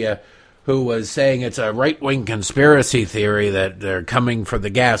media who was saying it's a right-wing conspiracy theory that they're coming for the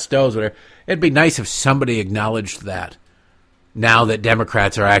gas stoves, whatever, it'd be nice if somebody acknowledged that. Now that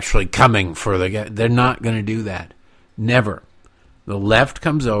Democrats are actually coming for the gas, they're not going to do that. Never. The left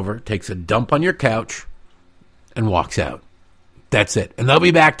comes over, takes a dump on your couch, and walks out. That's it. And they'll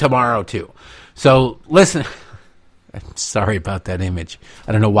be back tomorrow, too. So, listen. I'm sorry about that image.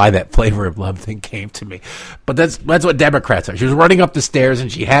 I don't know why that Flavor of Love thing came to me. But that's what Democrats are. She was running up the stairs,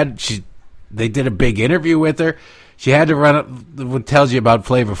 and they did a big interview with her. She had to run up. What tells you about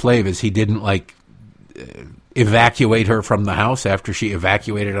Flavor Flav is he didn't, evacuate her from the house after she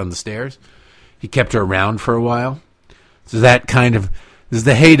evacuated on the stairs. He kept her around for a while. So this is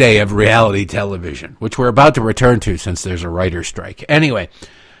the heyday of reality television, which we're about to return to since there's a writer's strike. Anyway,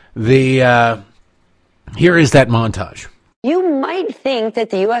 here is that montage. You might think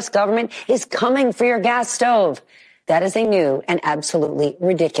that the U.S. government is coming for your gas stove. That is a new and absolutely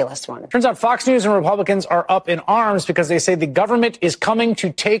ridiculous one. Turns out Fox News and Republicans are up in arms because they say the government is coming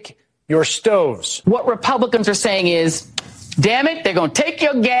to take your stoves. What Republicans are saying is, Damn it, they're going to take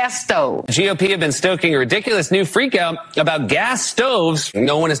your gas stove. GOP have been stoking a ridiculous new freakout about gas stoves.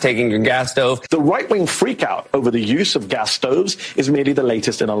 No one is taking your gas stove. The right-wing freakout over the use of gas stoves is merely the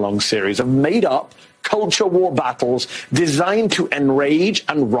latest in a long series of made-up culture war battles designed to enrage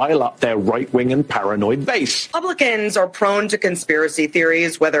and rile up their right-wing and paranoid base. Republicans are prone to conspiracy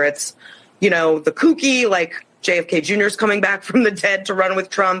theories, whether it's, the kooky, like JFK Jr. is coming back from the dead to run with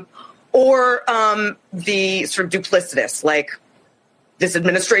Trump, or the sort of duplicitous, like this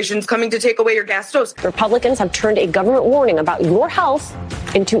administration's coming to take away your gas stoves. Republicans have turned a government warning about your health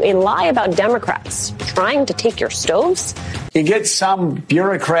into a lie about Democrats trying to take your stoves. You get some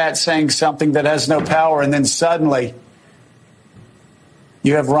bureaucrat saying something that has no power, and then suddenly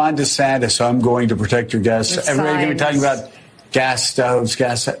you have Ron DeSantis, I'm going to protect your gas. Everybody's going to be talking about gas stoves,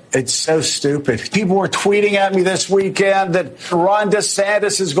 It's so stupid. People were tweeting at me this weekend that Ron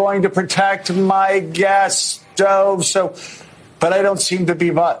DeSantis is going to protect my gas stove. But I don't seem to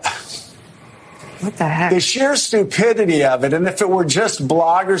be. What the heck? The sheer stupidity of it. And if it were just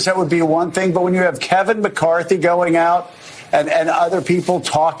bloggers, that would be one thing. But when you have Kevin McCarthy going out and other people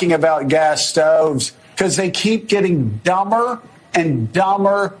talking about gas stoves, because they keep getting dumber and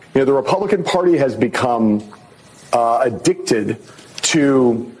dumber. The Republican Party has become addicted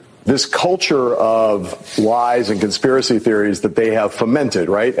to this culture of lies and conspiracy theories that they have fomented,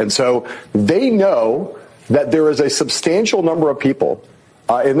 right? And so they know that there is a substantial number of people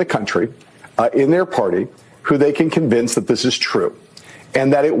in the country, in their party, who they can convince that this is true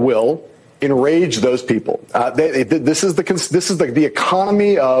and that it will enrage those people. This is the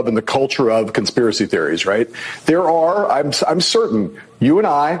economy of and the culture of conspiracy theories, right? There are, I'm certain, you and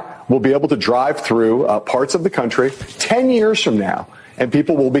I will be able to drive through parts of the country 10 years from now, and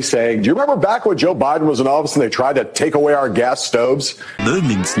people will be saying, do you remember back when Joe Biden was in office and they tried to take away our gas stoves?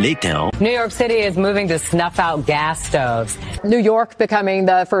 Moments later. New York City is moving to snuff out gas stoves. New York becoming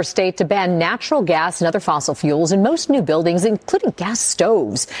the first state to ban natural gas and other fossil fuels in most new buildings, including gas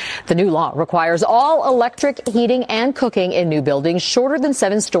stoves. The new law requires all electric heating and cooking in new buildings shorter than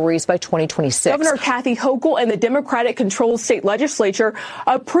 7 stories by 2026. Governor Kathy Hochul and the Democratic-controlled state legislature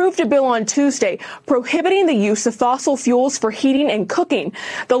approved a bill on Tuesday prohibiting the use of fossil fuels for heating and cooking.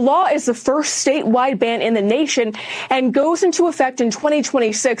 The law is the first statewide ban in the nation and goes into effect in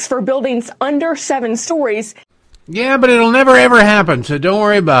 2026 for buildings under 7 stories. Yeah, but it'll never, ever happen, so don't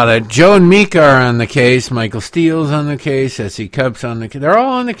worry about it. Joe and Mika are on the case. Michael Steele's on the case. S.E. Cupp's on the case. They're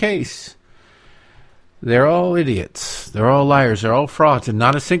all on the case. They're all idiots. They're all liars. They're all frauds. And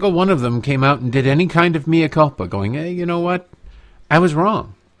not a single one of them came out and did any kind of mea culpa, going, hey, you know what? I was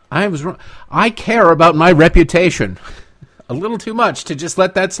wrong. I care about my reputation a little too much to just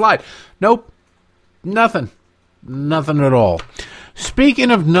let that slide. Nope. Nothing at all.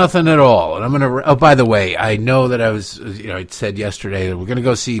 Speaking of nothing at all, and I'm going to, by the way, I know that I said yesterday that we're going to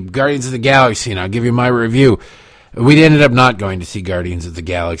go see Guardians of the Galaxy, and I'll give you my review. We ended up not going to see Guardians of the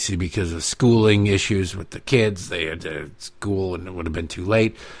Galaxy because of schooling issues with the kids. They had school and it would have been too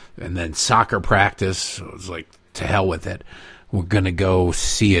late. And then soccer practice. So it was like, to hell with it. We're going to go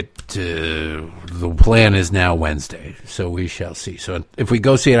see it. The plan is now Wednesday, so we shall see. So if we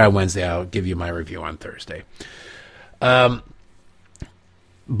go see it on Wednesday, I'll give you my review on Thursday. But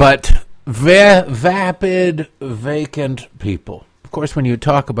vapid, vacant people. Of course, when you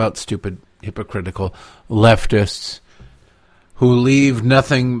talk about stupid, hypocritical leftists who leave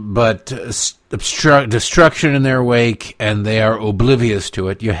nothing but destruction in their wake and they are oblivious to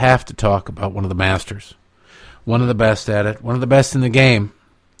it, you have to talk about one of the masters. One of the best at it. One of the best in the game.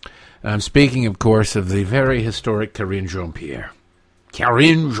 I'm speaking, of course, of the very historic Karine Jean-Pierre.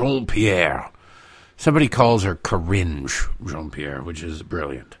 Karine Jean-Pierre. Somebody calls her Corinne Jean-Pierre, which is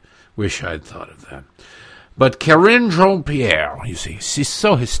brilliant. Wish I'd thought of that. But Karine Jean-Pierre, you see, she's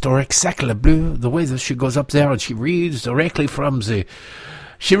so historic. Sacre bleu, the way that she goes up there and she reads directly from the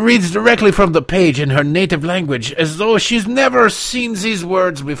page in her native language as though she's never seen these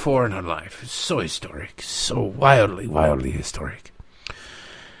words before in her life. It's so historic, so wildly, wildly historic.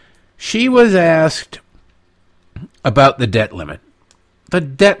 She was asked about the debt limit. The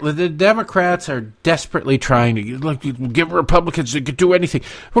Democrats are desperately trying to give Republicans that could do anything.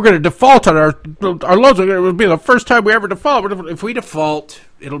 We're going to default on our loans. It will be the first time we ever default. If we default,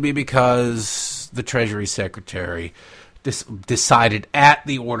 it'll be because the Treasury Secretary decided at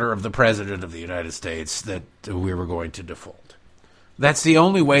the order of the President of the United States that we were going to default. That's the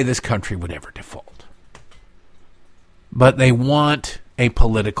only way this country would ever default. But they want a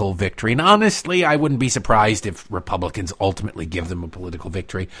political victory. And honestly, I wouldn't be surprised if Republicans ultimately give them a political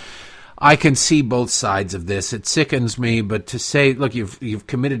victory. I can see both sides of this. It sickens me, but to say, look, you've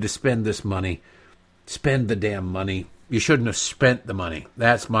committed to spend this money, spend the damn money. You shouldn't have spent the money.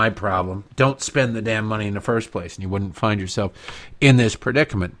 That's my problem. Don't spend the damn money in the first place, and you wouldn't find yourself in this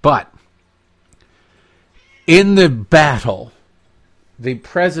predicament. But in the battle, the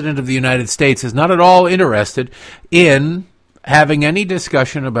President of the United States is not at all interested in having any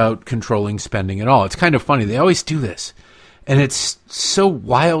discussion about controlling spending at all. It's kind of funny. They always do this, and it's so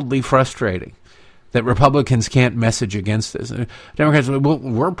wildly frustrating that Republicans can't message against this. Democrats, well,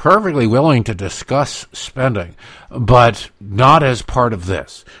 we're perfectly willing to discuss spending, but not as part of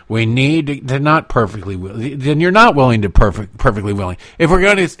this. We need to not perfectly willing. Then you're not willing to perfectly willing. If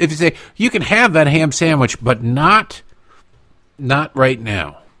you say you can have that ham sandwich, but not right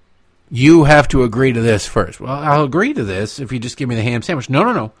now. You have to agree to this first. Well, I'll agree to this if you just give me the ham sandwich.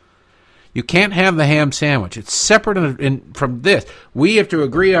 No. You can't have the ham sandwich. It's separate from this. We have to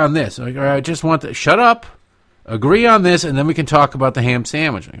agree on this. I just want to shut up, agree on this, and then we can talk about the ham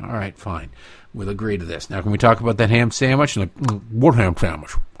sandwich. All right, fine. We'll agree to this. Now, can we talk about that ham sandwich? What ham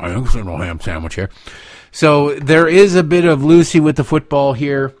sandwich? I think there's no ham sandwich here. So there is a bit of Lucy with the football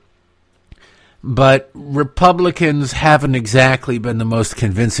here, but Republicans haven't exactly been the most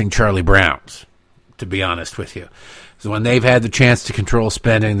convincing Charlie Browns, to be honest with you. So when they've had the chance to control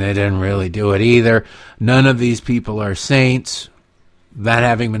spending, they didn't really do it either. None of these people are saints. That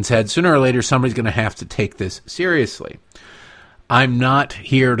having been said, sooner or later, somebody's going to have to take this seriously. I'm not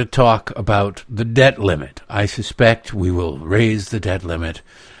here to talk about the debt limit. I suspect we will raise the debt limit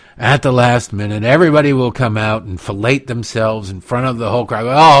at the last minute. Everybody will come out and fillet themselves in front of the whole crowd.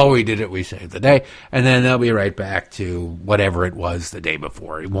 Oh, we did it. We saved the day. And then they'll be right back to whatever it was the day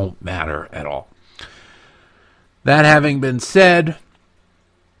before. It won't matter at all. That having been said,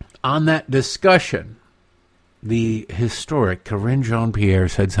 on that discussion, the historic Karine Jean-Pierre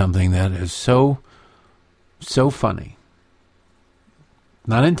said something that is so funny.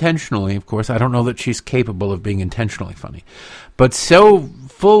 Not intentionally, of course. I don't know that she's capable of being intentionally funny. But so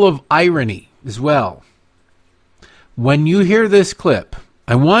full of irony as well. When you hear this clip,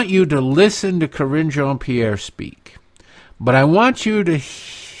 I want you to listen to Karine Jean-Pierre speak. But I want you to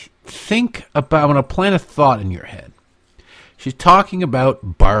think about, I want to plant a thought in your head. She's talking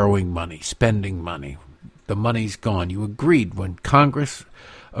about borrowing money, spending money. The money's gone. You agreed when Congress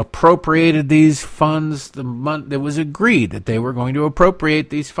appropriated these funds. It was agreed that they were going to appropriate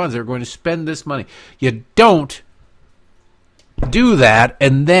these funds. They were going to spend this money. You don't do that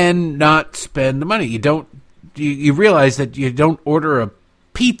and then not spend the money. You realize that you don't order a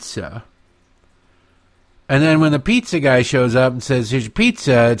pizza. And then when the pizza guy shows up and says, here's your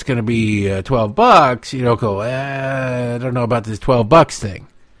pizza, it's going to be $12, you don't go, I don't know about this $12 thing.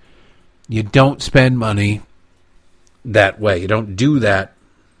 You don't spend money that way. You don't do that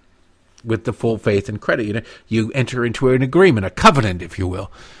with the full faith and credit. You enter into an agreement, a covenant, if you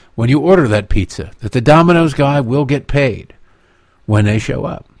will, when you order that pizza, that the Domino's guy will get paid when they show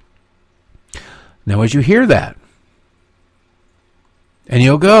up. Now, as you hear that, and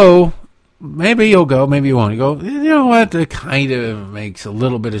you'll go, maybe you won't. You go, you know what? It kind of makes a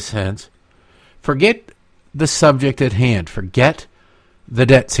little bit of sense. Forget the subject at hand. Forget the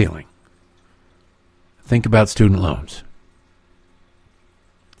debt ceiling. Think about student loans.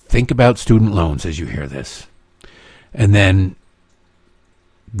 Think about student loans as you hear this. And then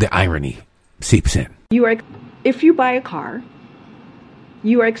the irony seeps in. If you buy a car,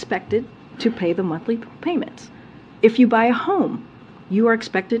 you are expected to pay the monthly payments. If you buy a home, you are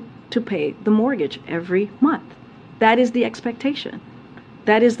expected to pay the mortgage every month. That is the expectation.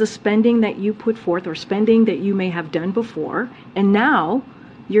 That is the spending that you put forth or spending that you may have done before, and now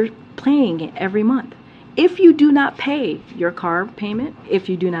you're paying it every month. If you do not pay your car payment, if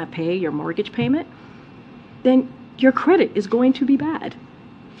you do not pay your mortgage payment, then your credit is going to be bad.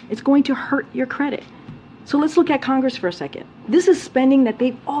 It's going to hurt your credit. So let's look at Congress for a second. This is spending that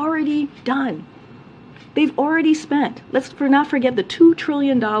they've already done. They've already spent. Let's not forget the $2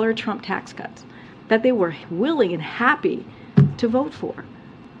 trillion Trump tax cuts that they were willing and happy to vote for.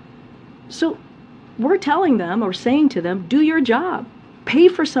 So we're telling them or saying to them, do your job. Pay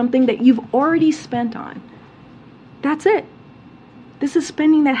for something that you've already spent on. That's it. This is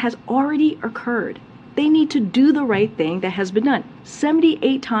spending that has already occurred. They need to do the right thing that has been done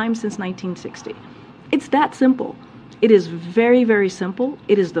 78 times since 1960. It's that simple. It is very, very simple.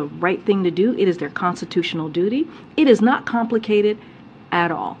 It is the right thing to do. It is their constitutional duty. It is not complicated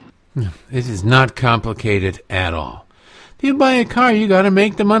at all. It is not complicated at all. If you buy a car, you got to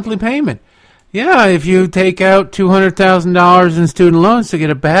make the monthly payment. Yeah, if you take out $200,000 in student loans to get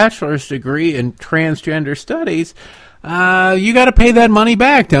a bachelor's degree in transgender studies, you got to pay that money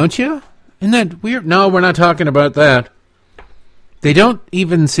back, don't you? Isn't that weird? No, we're not talking about that. They don't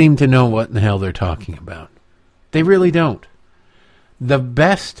even seem to know what in the hell they're talking about. They really don't. The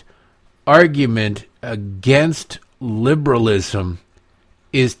best argument against liberalism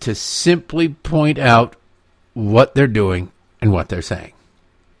is to simply point out what they're doing and what they're saying.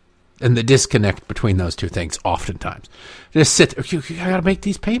 And the disconnect between those two things oftentimes. Just sit there. You got to make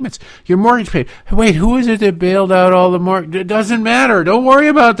these payments. Your mortgage payment. Wait, who is it that bailed out all the mortgage? It doesn't matter. Don't worry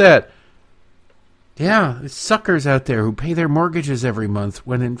about that. Yeah, it's suckers out there who pay their mortgages every month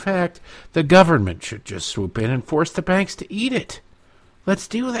when, in fact, the government should just swoop in and force the banks to eat it. Let's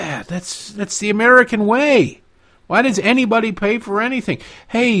do that. That's the American way. Why does anybody pay for anything?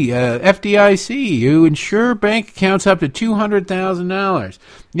 Hey, FDIC, you insure bank accounts up to $200,000.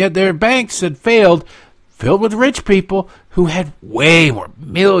 Yet there are banks that filled with rich people who had way more,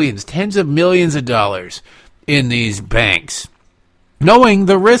 millions, tens of millions of dollars in these banks, knowing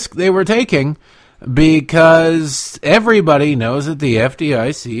the risk they were taking, because everybody knows that the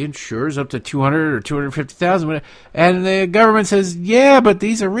FDIC insures up to $200,000 or $250,000, and the government says, yeah, but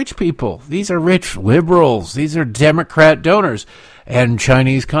these are rich people. These are rich liberals. These are Democrat donors and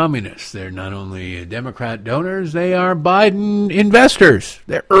Chinese communists. They're not only Democrat donors, they are Biden investors.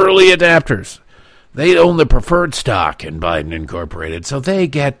 They're early adapters. They own the preferred stock in Biden Incorporated, so they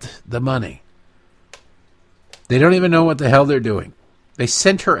get the money. They don't even know what the hell they're doing. They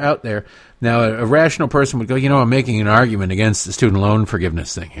sent her out there. Now, a rational person would go, I'm making an argument against the student loan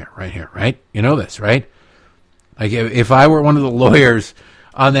forgiveness thing here, right? You know this, right? Like, if I were one of the lawyers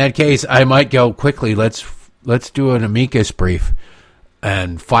on that case, I might go quickly, let's do an amicus brief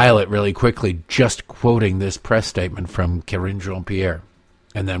and file it really quickly, just quoting this press statement from Karine Jean-Pierre.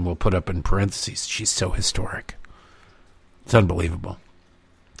 And then we'll put up in parentheses, she's so historic. It's unbelievable.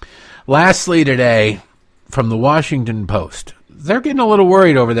 Lastly today, from the Washington Post, they're getting a little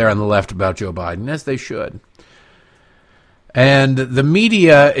worried over there on the left about Joe Biden, as they should. And the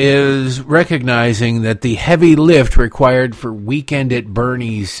media is recognizing that the heavy lift required for Weekend at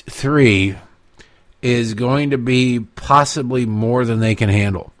Bernie's 3 is going to be possibly more than they can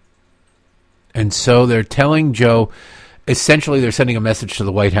handle. And so they're telling Joe, essentially they're sending a message to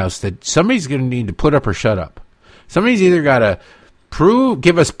the White House that somebody's going to need to put up or shut up. Somebody's either got to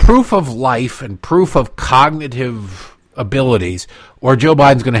give us proof of life and proof of cognitive abilities, or Joe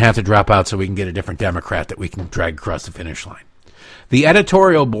Biden's going to have to drop out so we can get a different Democrat that we can drag across the finish line. The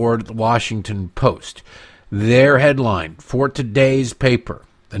editorial board at the Washington Post, their headline for today's paper,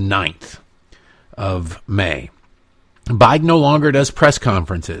 the 9th of May, Biden no longer does press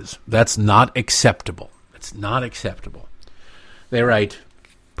conferences. That's not acceptable. It's not acceptable. They write,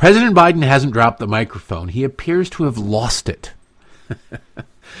 President Biden hasn't dropped the microphone. He appears to have lost it.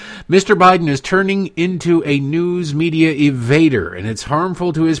 Mr. Biden is turning into a news media evader, and it's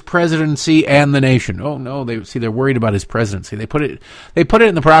harmful to his presidency and the nation. Oh no, they're worried about his presidency. They put it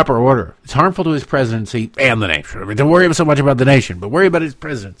in the proper order. It's harmful to his presidency and the nation. I mean, don't worry so much about the nation, but worry about his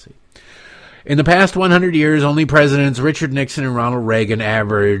presidency. In the past 100 years, only Presidents Richard Nixon and Ronald Reagan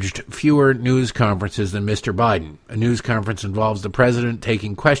averaged fewer news conferences than Mr. Biden. A news conference involves the president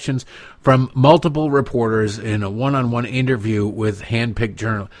taking questions from multiple reporters in a one-on-one interview with hand-picked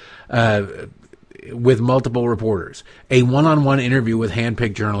with multiple reporters. A one-on-one interview with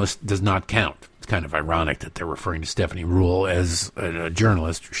hand-picked journalists does not count. It's kind of ironic that they're referring to Stephanie Ruhle as a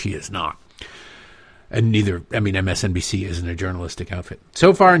journalist. She is not. And MSNBC isn't a journalistic outfit.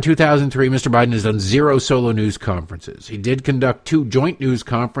 So far in 2003, Mr. Biden has done 0 solo news conferences. He did conduct 2 joint news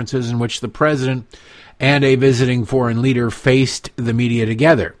conferences in which the president and a visiting foreign leader faced the media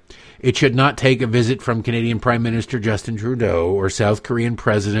together. It should not take a visit from Canadian Prime Minister Justin Trudeau or South Korean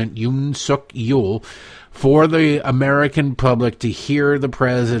President Yoon Suk Yeol for the American public to hear the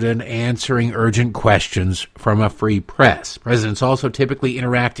president answering urgent questions from a free press. Presidents also typically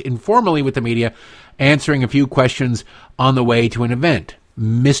interact informally with the media, answering a few questions on the way to an event.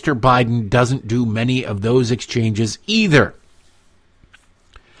 Mr. Biden doesn't do many of those exchanges either.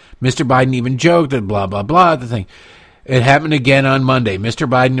 Mr. Biden even joked that blah, blah, blah, the thing. It happened again on Monday. Mr.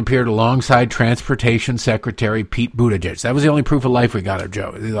 Biden appeared alongside Transportation Secretary Pete Buttigieg. That was the only proof of life we got of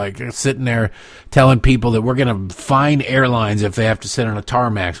Joe. Like sitting there telling people that we're going to fine airlines if they have to sit on a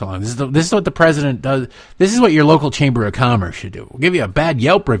tarmac so long. This is what the president does. This is what your local chamber of commerce should do. We'll give you a bad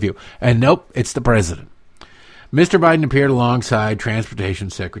Yelp review. And nope, it's the president. Mr. Biden appeared alongside Transportation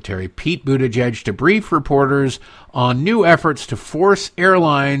Secretary Pete Buttigieg to brief reporters on new efforts to force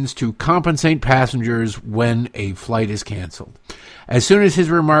airlines to compensate passengers when a flight is canceled. As soon as his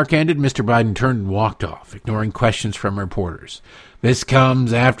remark ended, Mr. Biden turned and walked off, ignoring questions from reporters. This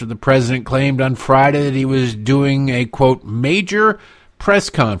comes after the president claimed on Friday that he was doing a, quote, major press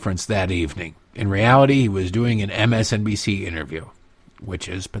conference that evening. In reality, he was doing an MSNBC interview. which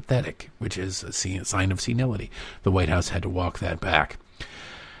is pathetic, which is a sign of senility. The White House had to walk that back.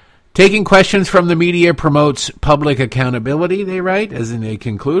 Taking questions from the media promotes public accountability, they write, as they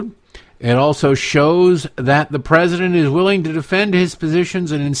conclude. It also shows that the president is willing to defend his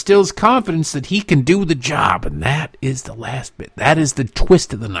positions and instills confidence that he can do the job. And that is the last bit. That is the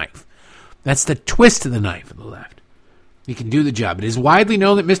twist of the knife. That's the twist of the knife of the left. He can do the job. It is widely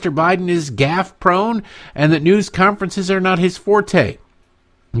known that Mr. Biden is gaffe-prone and that news conferences are not his forte.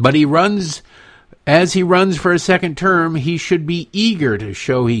 But as he runs for a second term, he should be eager to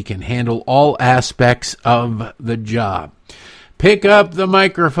show he can handle all aspects of the job. Pick up the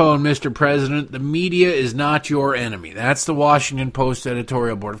microphone, Mr. President. The media is not your enemy. That's the Washington Post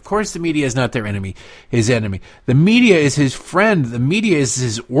editorial board. Of course, the media is not their enemy, his enemy. The media is his friend. The media is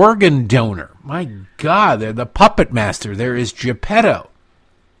his organ donor. My God, they're the puppet master. There is Geppetto.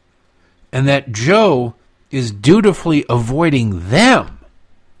 And that Joe is dutifully avoiding them.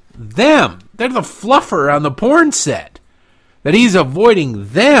 Them. They're the fluffer on the porn set. That he's avoiding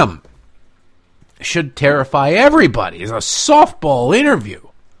them should terrify everybody. It's a softball interview.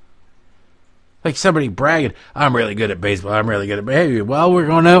 Like somebody bragging, I'm really good at baseball. I'm really good at baseball. Well, we're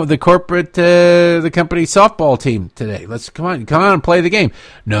going out with the corporate, the company softball team today. Let's come on and play the game.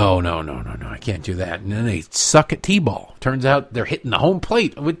 No. I can't do that. And then they suck at T-ball. Turns out they're hitting the home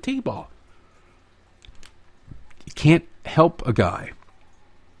plate with T-ball. You can't help a guy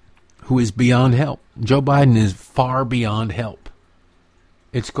who is beyond help. Joe Biden is far beyond help.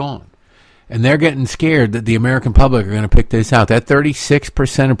 It's gone. And they're getting scared that the American public are going to pick this out. That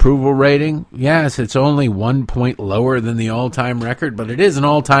 36% approval rating, yes, it's only 1 point lower than the all-time record, but it is an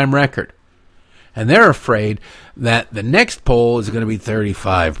all-time record. And they're afraid that the next poll is going to be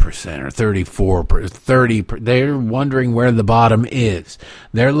 35% or 34%, 30%. They're wondering where the bottom is.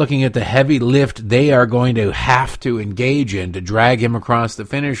 They're looking at the heavy lift they are going to have to engage in to drag him across the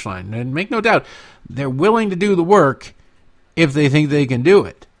finish line. And make no doubt, they're willing to do the work if they think they can do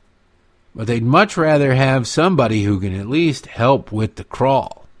it. But they'd much rather have somebody who can at least help with the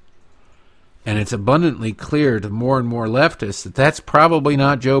crawl. And it's abundantly clear to more and more leftists that that's probably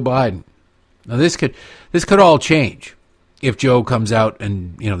not Joe Biden. Now, this could all change if Joe comes out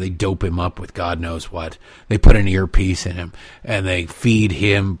and, they dope him up with God knows what. They put an earpiece in him and they feed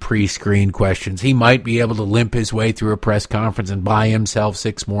him pre-screened questions. He might be able to limp his way through a press conference and buy himself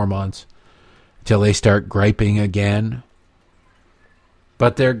 6 more months until they start griping again.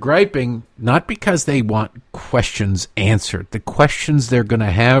 But they're griping not because they want questions answered. The questions they're going to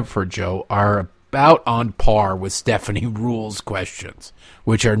have for Joe are about on par with Stephanie Rule's questions,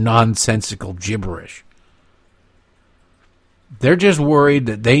 which are nonsensical gibberish. They're just worried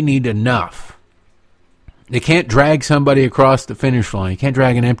that they need enough. They can't drag somebody across the finish line. You can't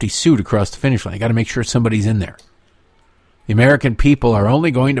drag an empty suit across the finish line. You got to make sure somebody's in there. The American people are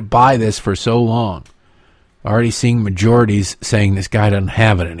only going to buy this for so long. Already seeing majorities saying this guy doesn't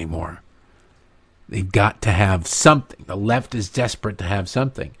have it anymore. They've got to have something. The left is desperate to have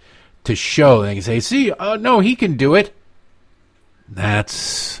something to show. They can say, see, no, he can do it.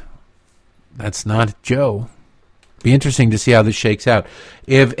 That's not Joe. Be interesting to see how this shakes out.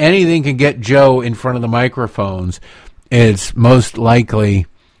 If anything can get Joe in front of the microphones, it's most likely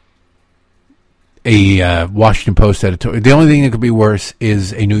a Washington Post editorial. The only thing that could be worse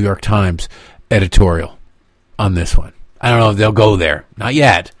is a New York Times editorial on this one. I don't know if they'll go there. Not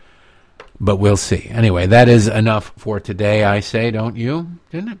yet. But we'll see. Anyway, that is enough for today, I say, don't you?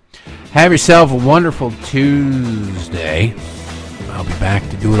 Didn't it? Have yourself a wonderful Tuesday. I'll be back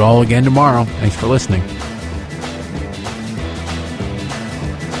to do it all again tomorrow. Thanks for listening.